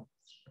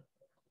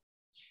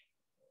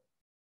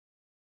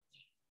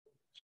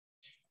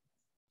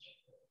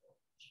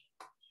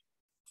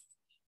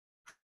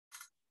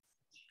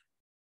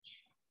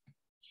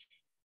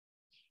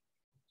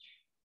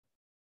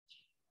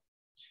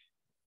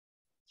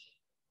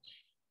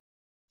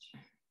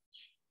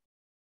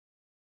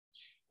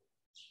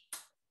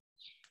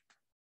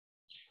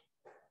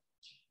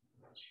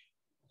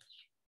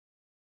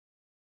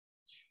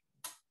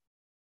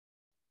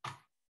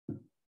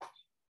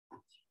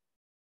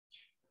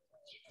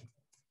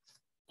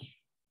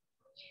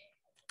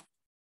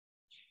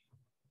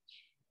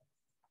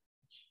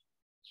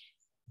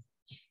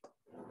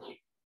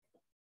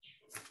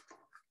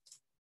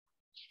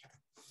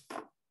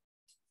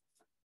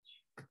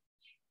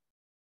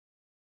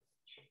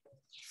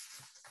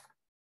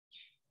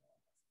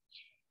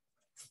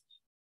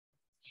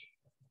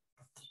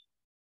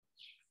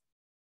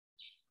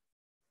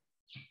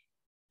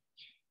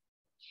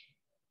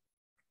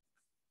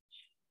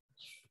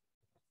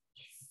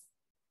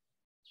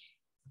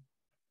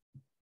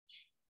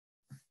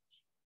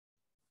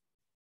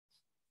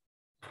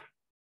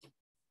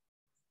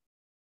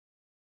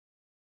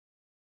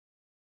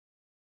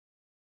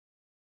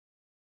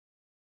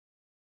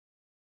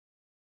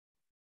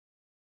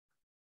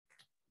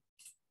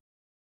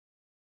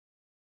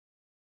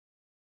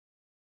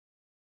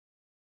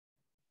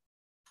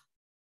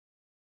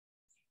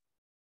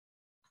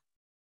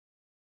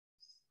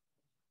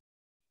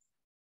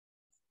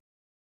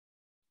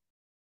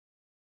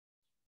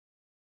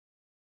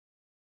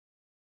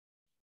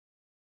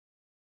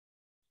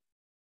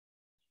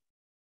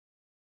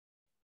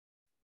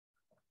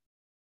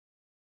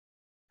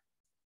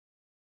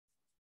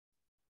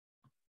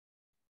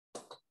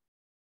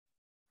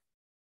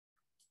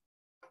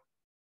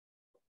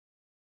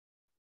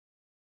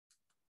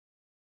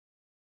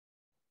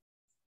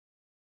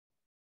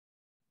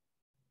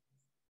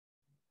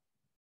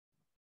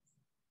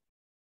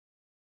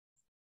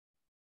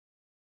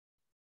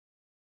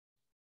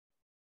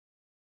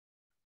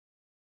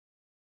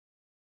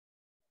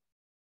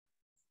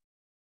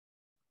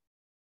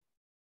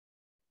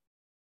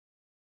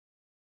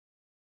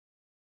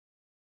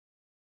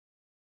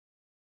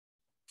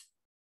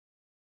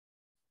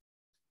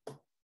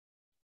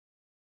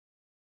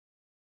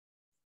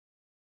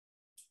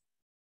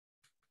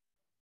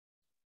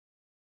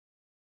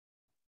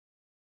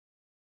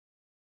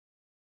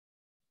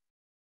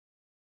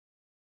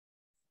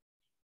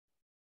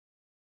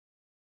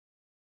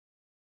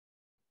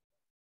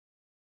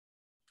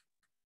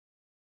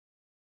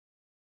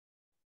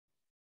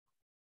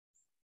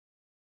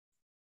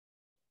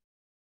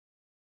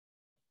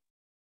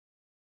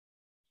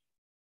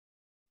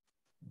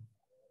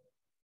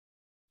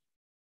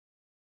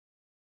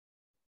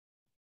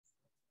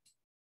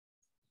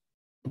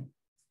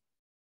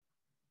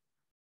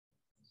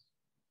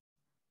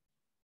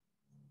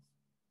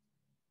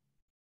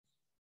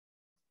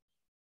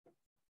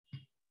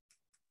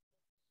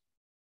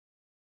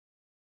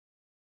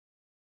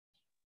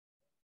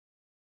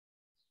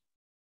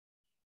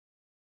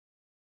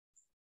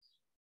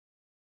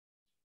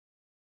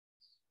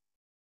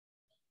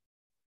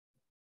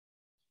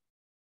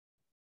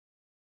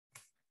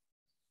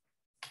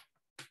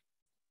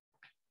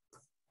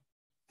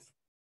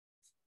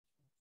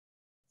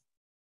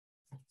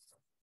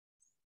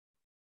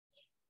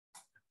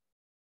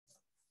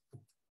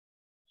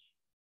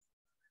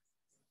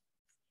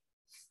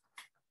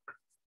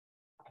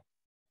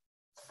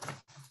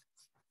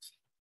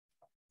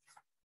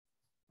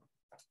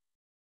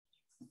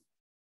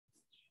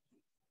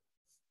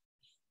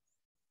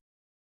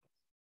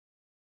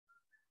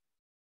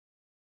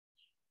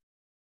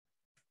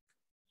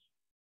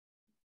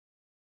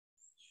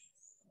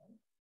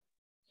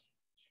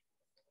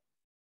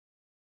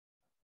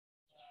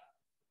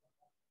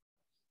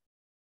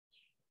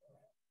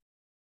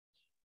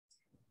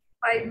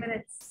 5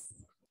 minutes.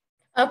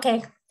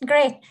 Okay,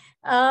 great.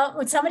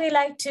 Would somebody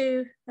like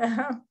to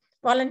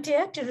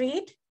volunteer to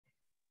read?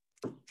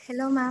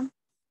 Hello, ma'am.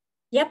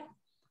 Yep.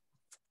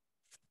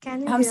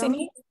 Can you hear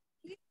Hamsini?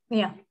 me?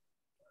 Yeah.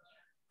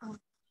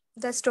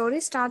 The story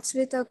starts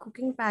with a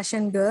cooking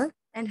passion girl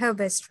and her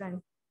best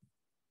friend.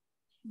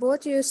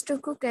 Both used to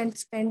cook and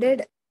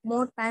spended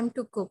more time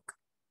to cook.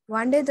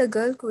 One day the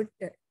girl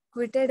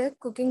quitted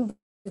cooking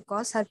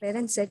because her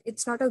parents said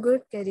it's not a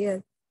good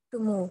career to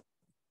move.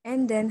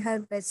 And then her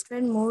best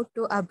friend moved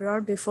to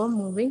abroad. Before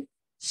moving,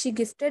 she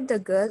gifted the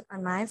girl a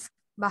knife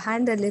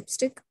behind the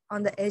lipstick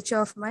on the edge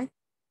of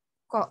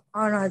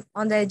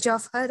on the edge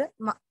of her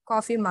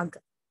coffee mug.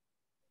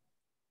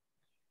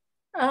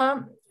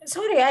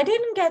 Sorry, I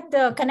didn't get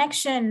the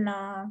connection,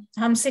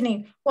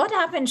 Hamsini. What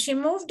happened? She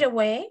moved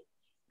away?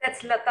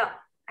 That's Lata,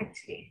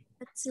 actually.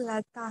 It's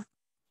Lata.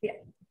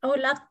 Yeah. Oh,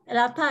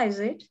 Lata, is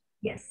it?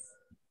 Yes.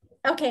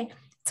 Okay.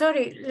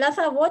 Sorry,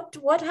 Lata,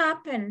 what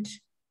happened?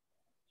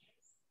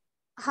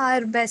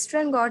 Her best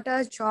friend got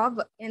a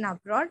job in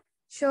abroad,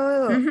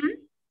 so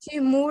she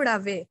moved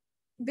away.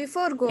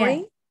 Before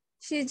going,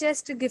 she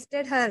just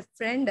gifted her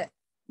friend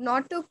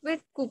not to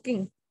quit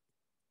cooking.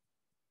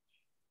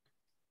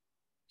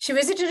 She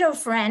visited her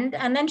friend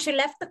and then she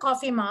left the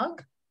coffee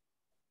mug.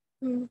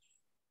 No,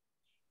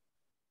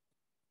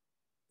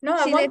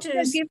 She left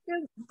a gift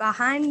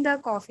behind the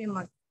coffee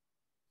mug.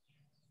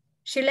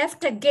 She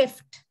left a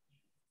gift.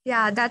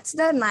 Yeah, that's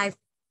the knife.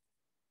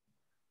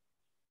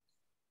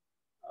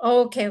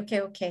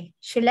 Okay.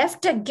 She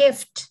left a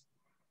gift.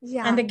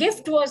 Yeah. And the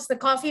gift was the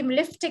coffee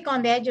lipstick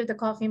on the edge of the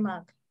coffee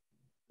mug.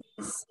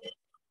 Yes.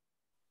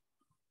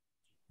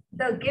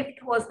 The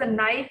gift was the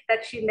knife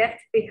that she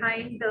left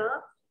behind the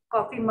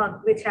coffee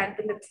mug, which had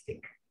the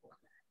lipstick.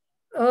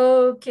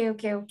 Okay.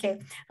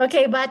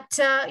 But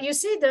you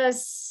see,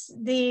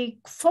 the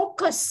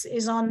focus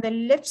is on the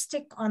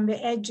lipstick on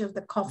the edge of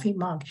the coffee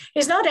mug.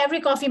 It's not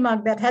every coffee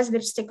mug that has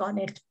lipstick on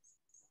it.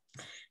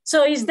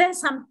 So is there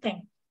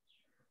something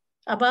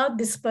about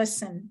this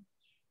person?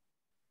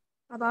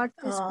 About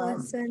this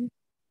person?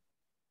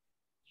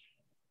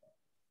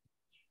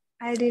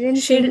 I didn't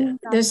think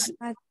this.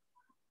 That.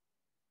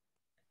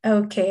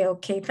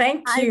 Okay.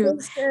 Thank you.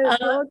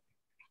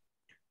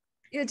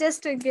 You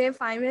just gave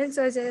 5 minutes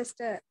or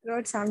just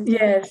wrote something?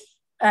 Yes,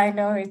 I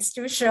know it's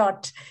too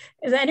short.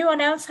 Does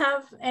anyone else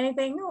have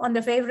anything on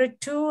the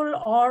favorite tool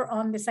or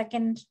on the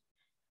second?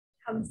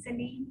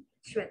 Hamsini,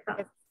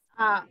 Shweta.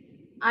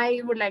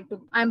 I would like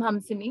to. I'm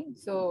Hamsini.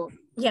 So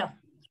yeah.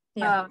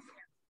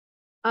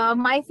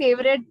 My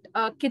favorite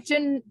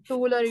kitchen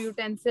tool or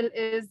utensil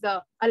is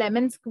a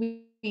lemon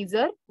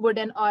squeezer,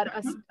 wooden or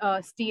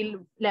a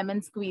steel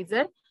lemon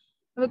squeezer.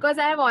 Because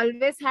I have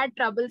always had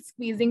trouble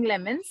squeezing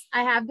lemons.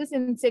 I have this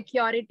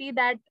insecurity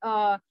that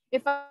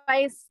if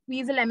I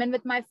squeeze a lemon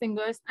with my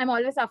fingers, I'm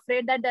always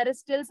afraid that there is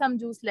still some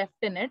juice left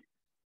in it.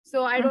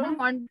 So I don't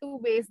want to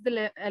waste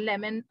the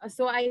lemon.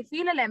 So I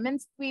feel a lemon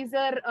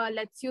squeezer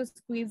lets you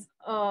squeeze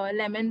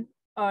lemon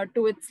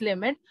to its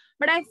limit.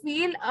 But I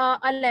feel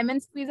a lemon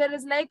squeezer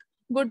is like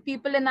good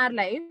people in our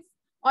life,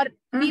 or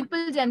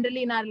people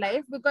generally in our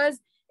life, because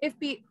if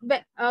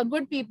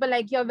good people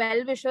like your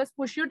well-wishers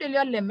push you till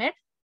your limit,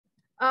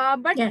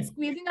 but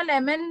squeezing a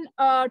lemon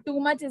too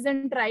much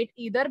isn't right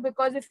either,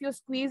 because if you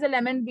squeeze a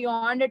lemon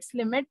beyond its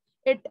limit,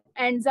 it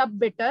ends up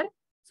bitter.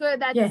 So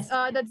that's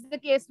the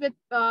case with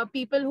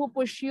people who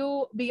push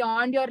you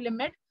beyond your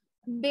limit.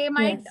 They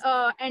might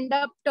end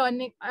up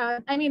turning.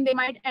 They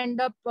might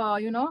end up,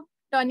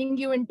 turning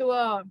you into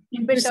a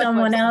bitter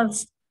someone person.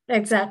 else.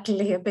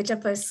 Exactly, a bitter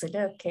person.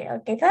 Okay.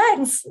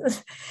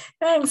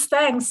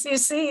 Thanks. You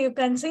see, you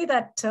can see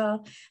that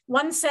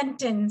one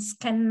sentence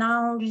can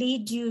now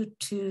lead you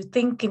to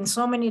think in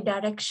so many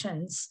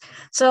directions.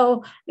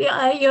 So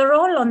you're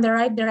all on the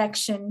right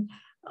direction,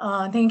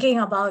 thinking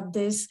about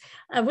this.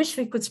 I wish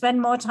we could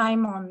spend more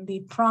time on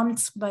the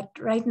prompts, but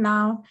right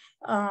now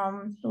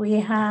we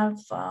have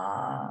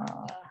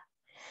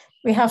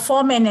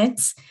 4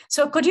 minutes.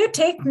 So could you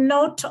take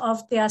note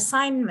of the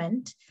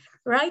assignment?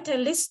 Write a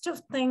list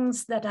of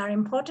things that are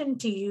important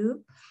to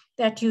you,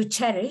 that you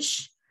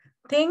cherish,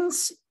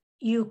 things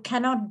you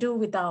cannot do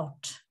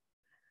without,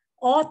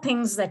 or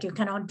things that you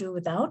cannot do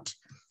without.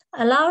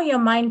 Allow your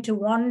mind to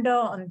wander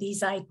on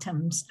these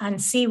items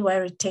and see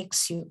where it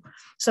takes you.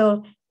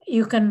 So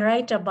you can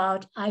write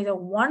about either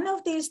one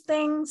of these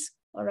things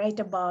or write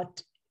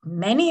about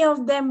many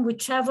of them,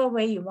 whichever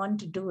way you want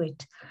to do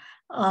it.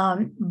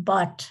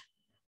 But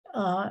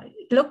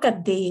look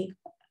at the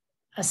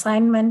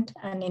assignment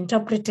and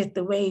interpret it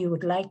the way you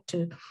would like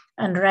to,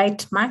 and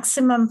write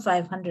maximum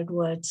 500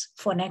 words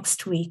for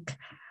next week.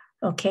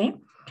 Okay.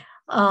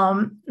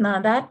 Now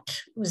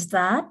that was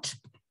that.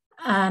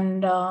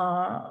 And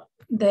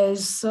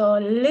there's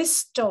a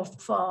list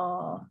of,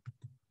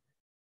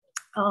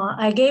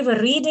 I gave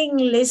a reading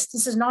list.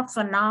 This is not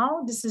for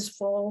now. This is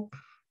for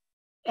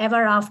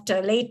ever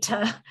after,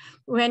 later,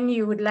 when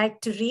you would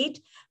like to read.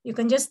 You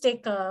can just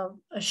take a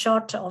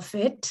shot of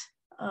it.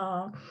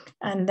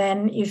 And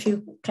then if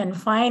you can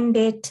find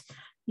it,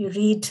 you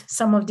read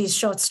some of these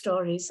short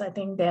stories. I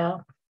think they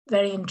are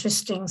very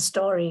interesting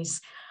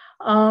stories.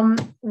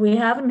 We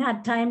haven't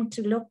had time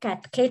to look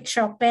at Kate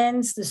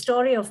Chopin's The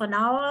Story of an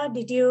Hour.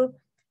 Did you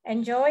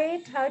enjoy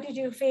it? How did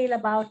you feel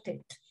about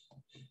it?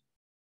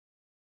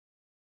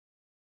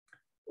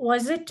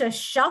 Was it a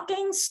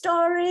shocking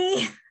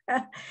story?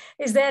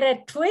 Is there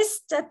a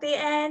twist at the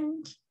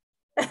end?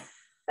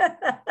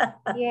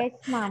 Yes,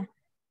 ma'am.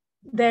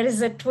 There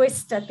is a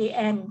twist at the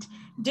end.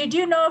 Did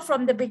you know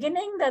from the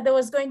beginning that there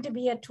was going to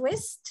be a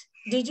twist?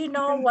 Did you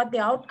know what the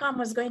outcome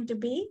was going to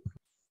be?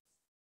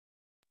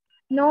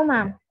 No,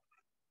 ma'am.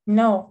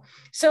 No.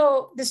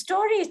 So the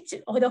story,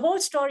 or the whole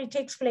story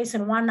takes place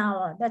in 1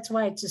 hour. That's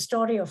why it's a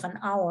story of an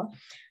hour.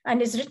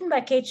 And it's written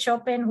by Kate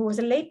Chopin, who was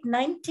a late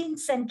 19th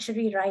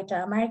century writer,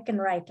 American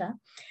writer.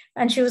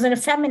 And she was a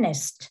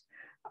feminist.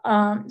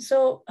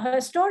 So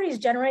her stories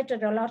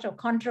generated a lot of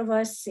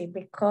controversy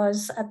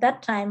because at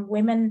that time,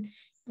 women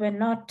were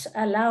not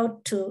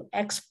allowed to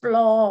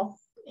explore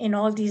in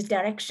all these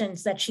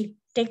directions that she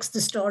takes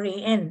the story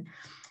in,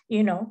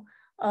 you know,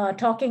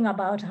 talking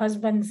about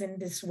husbands in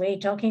this way,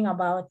 talking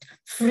about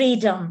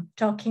freedom,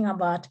 talking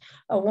about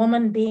a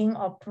woman being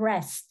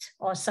oppressed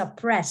or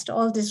suppressed.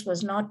 All this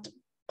was not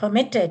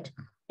permitted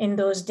in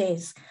those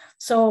days.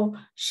 So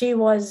she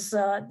was,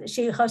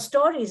 her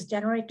stories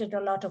generated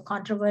a lot of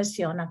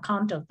controversy on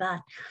account of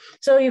that.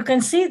 So you can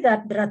see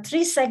that there are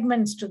 3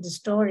 segments to the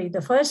story.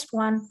 The first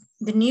one,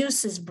 the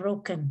news is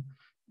broken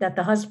that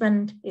the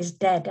husband is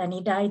dead and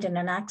he died in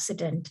an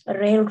accident, a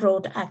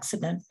railroad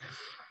accident.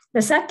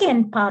 The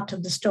second part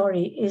of the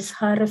story is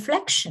her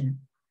reflection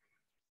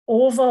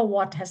over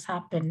what has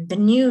happened, the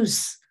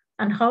news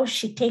and how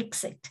she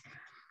takes it.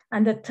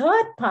 And the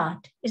third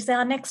part is the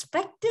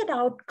unexpected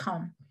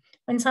outcome.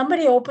 When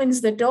somebody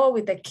opens the door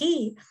with a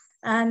key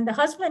and the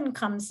husband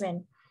comes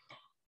in.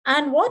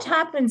 And what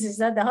happens is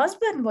that the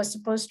husband was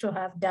supposed to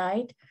have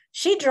died.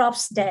 She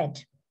drops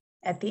dead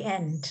at the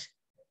end.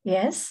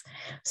 Yes.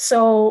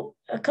 So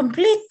a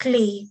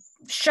completely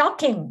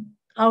shocking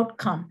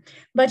outcome.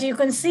 But you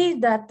can see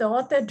that the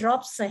author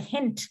drops a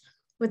hint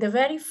with the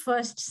very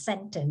first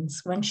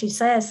sentence when she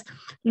says,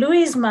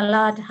 Louise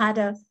Mallard had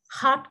a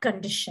heart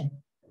condition.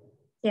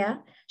 Yeah,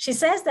 she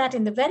says that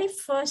in the very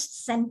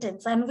first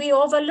sentence, and we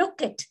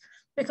overlook it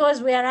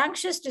because we are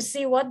anxious to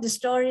see what the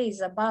story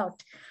is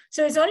about.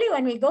 So it's only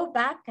when we go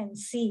back and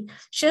see,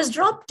 she has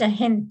dropped a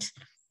hint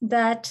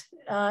that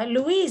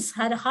Louise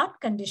had a heart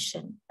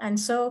condition. And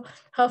so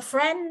her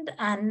friend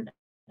and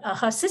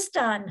her sister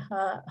and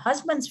her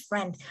husband's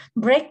friend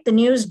break the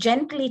news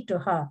gently to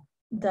her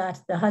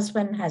that the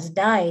husband has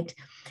died.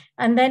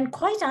 And then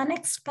quite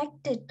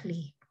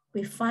unexpectedly,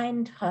 we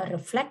find her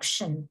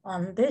reflection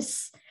on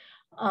this.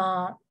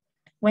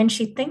 When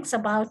she thinks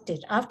about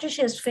it, after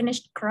she has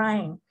finished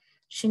crying,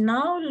 she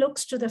now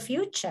looks to the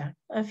future,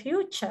 a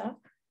future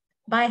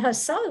by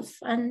herself.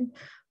 And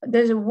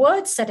the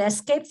words that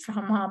escape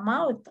from her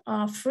mouth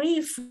are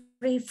free,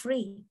 free,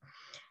 free.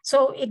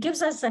 So it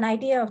gives us an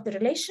idea of the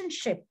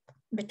relationship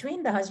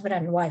between the husband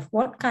and wife.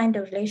 What kind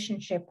of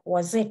relationship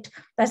was it?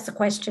 That's the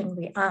question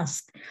we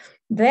ask.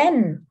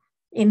 Then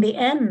in the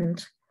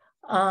end,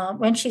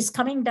 when she's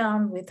coming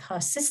down with her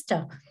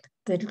sister,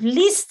 the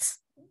least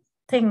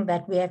thing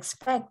that we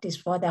expect is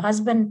for the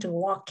husband to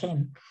walk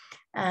in.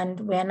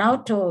 And we're now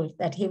told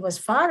that he was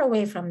far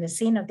away from the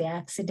scene of the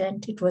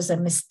accident. It was a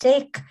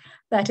mistake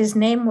that his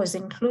name was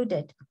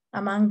included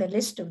among the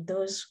list of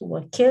those who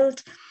were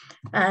killed.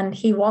 And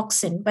he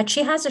walks in, but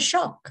she has a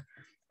shock,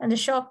 and the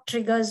shock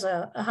triggers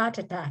a heart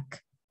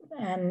attack,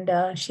 and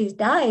she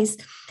dies.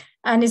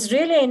 And it's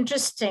really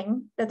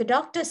interesting that the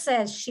doctor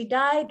says she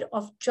died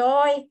of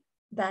joy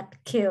that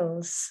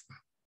kills.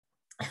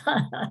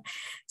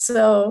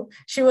 So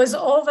she was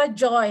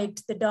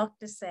overjoyed, the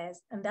doctor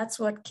says, and that's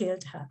what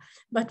killed her.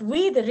 But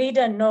we, the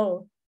reader,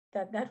 know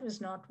that that was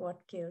not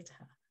what killed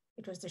her.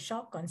 It was the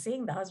shock on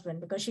seeing the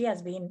husband, because she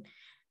has been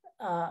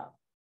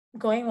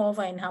going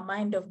over in her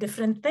mind of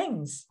different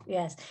things.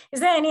 Yes.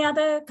 Is there any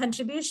other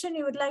contribution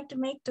you would like to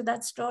make to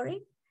that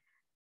story?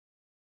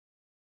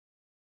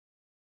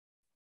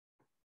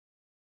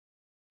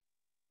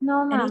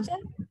 No, ma'am.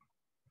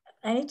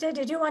 Anita,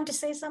 did you want to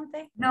say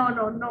something? No.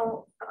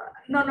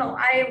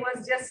 I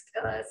was just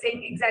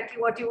saying exactly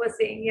what you were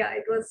saying. Yeah,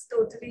 it was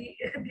totally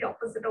the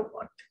opposite of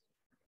what.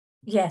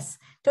 Yes,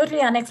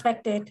 totally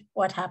unexpected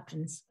what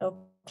happens.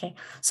 Okay,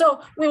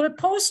 so we will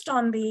post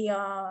on the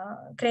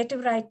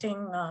creative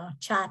writing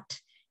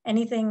chat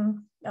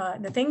anything,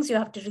 the things you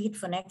have to read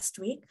for next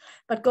week,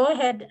 but go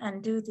ahead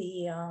and do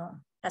the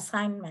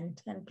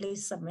assignment and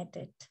please submit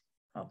it.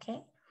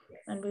 Okay,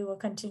 and we will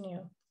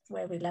continue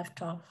where we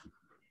left off.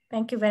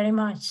 Thank you very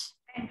much.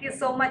 Thank you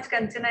so much,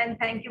 Kanchana, and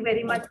thank you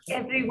very much,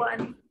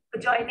 everyone, for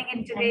joining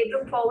in today.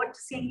 Look forward to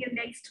seeing you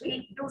next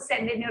week. Do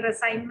send in your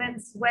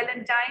assignments well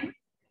in time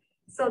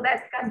so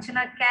that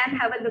Kanchana can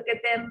have a look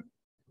at them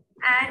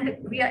and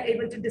we are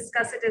able to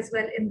discuss it as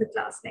well in the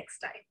class next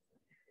time.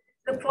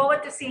 Look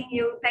forward to seeing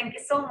you. Thank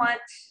you so much.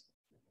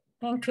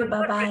 Thank you.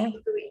 Bye-bye.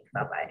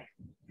 Bye-bye.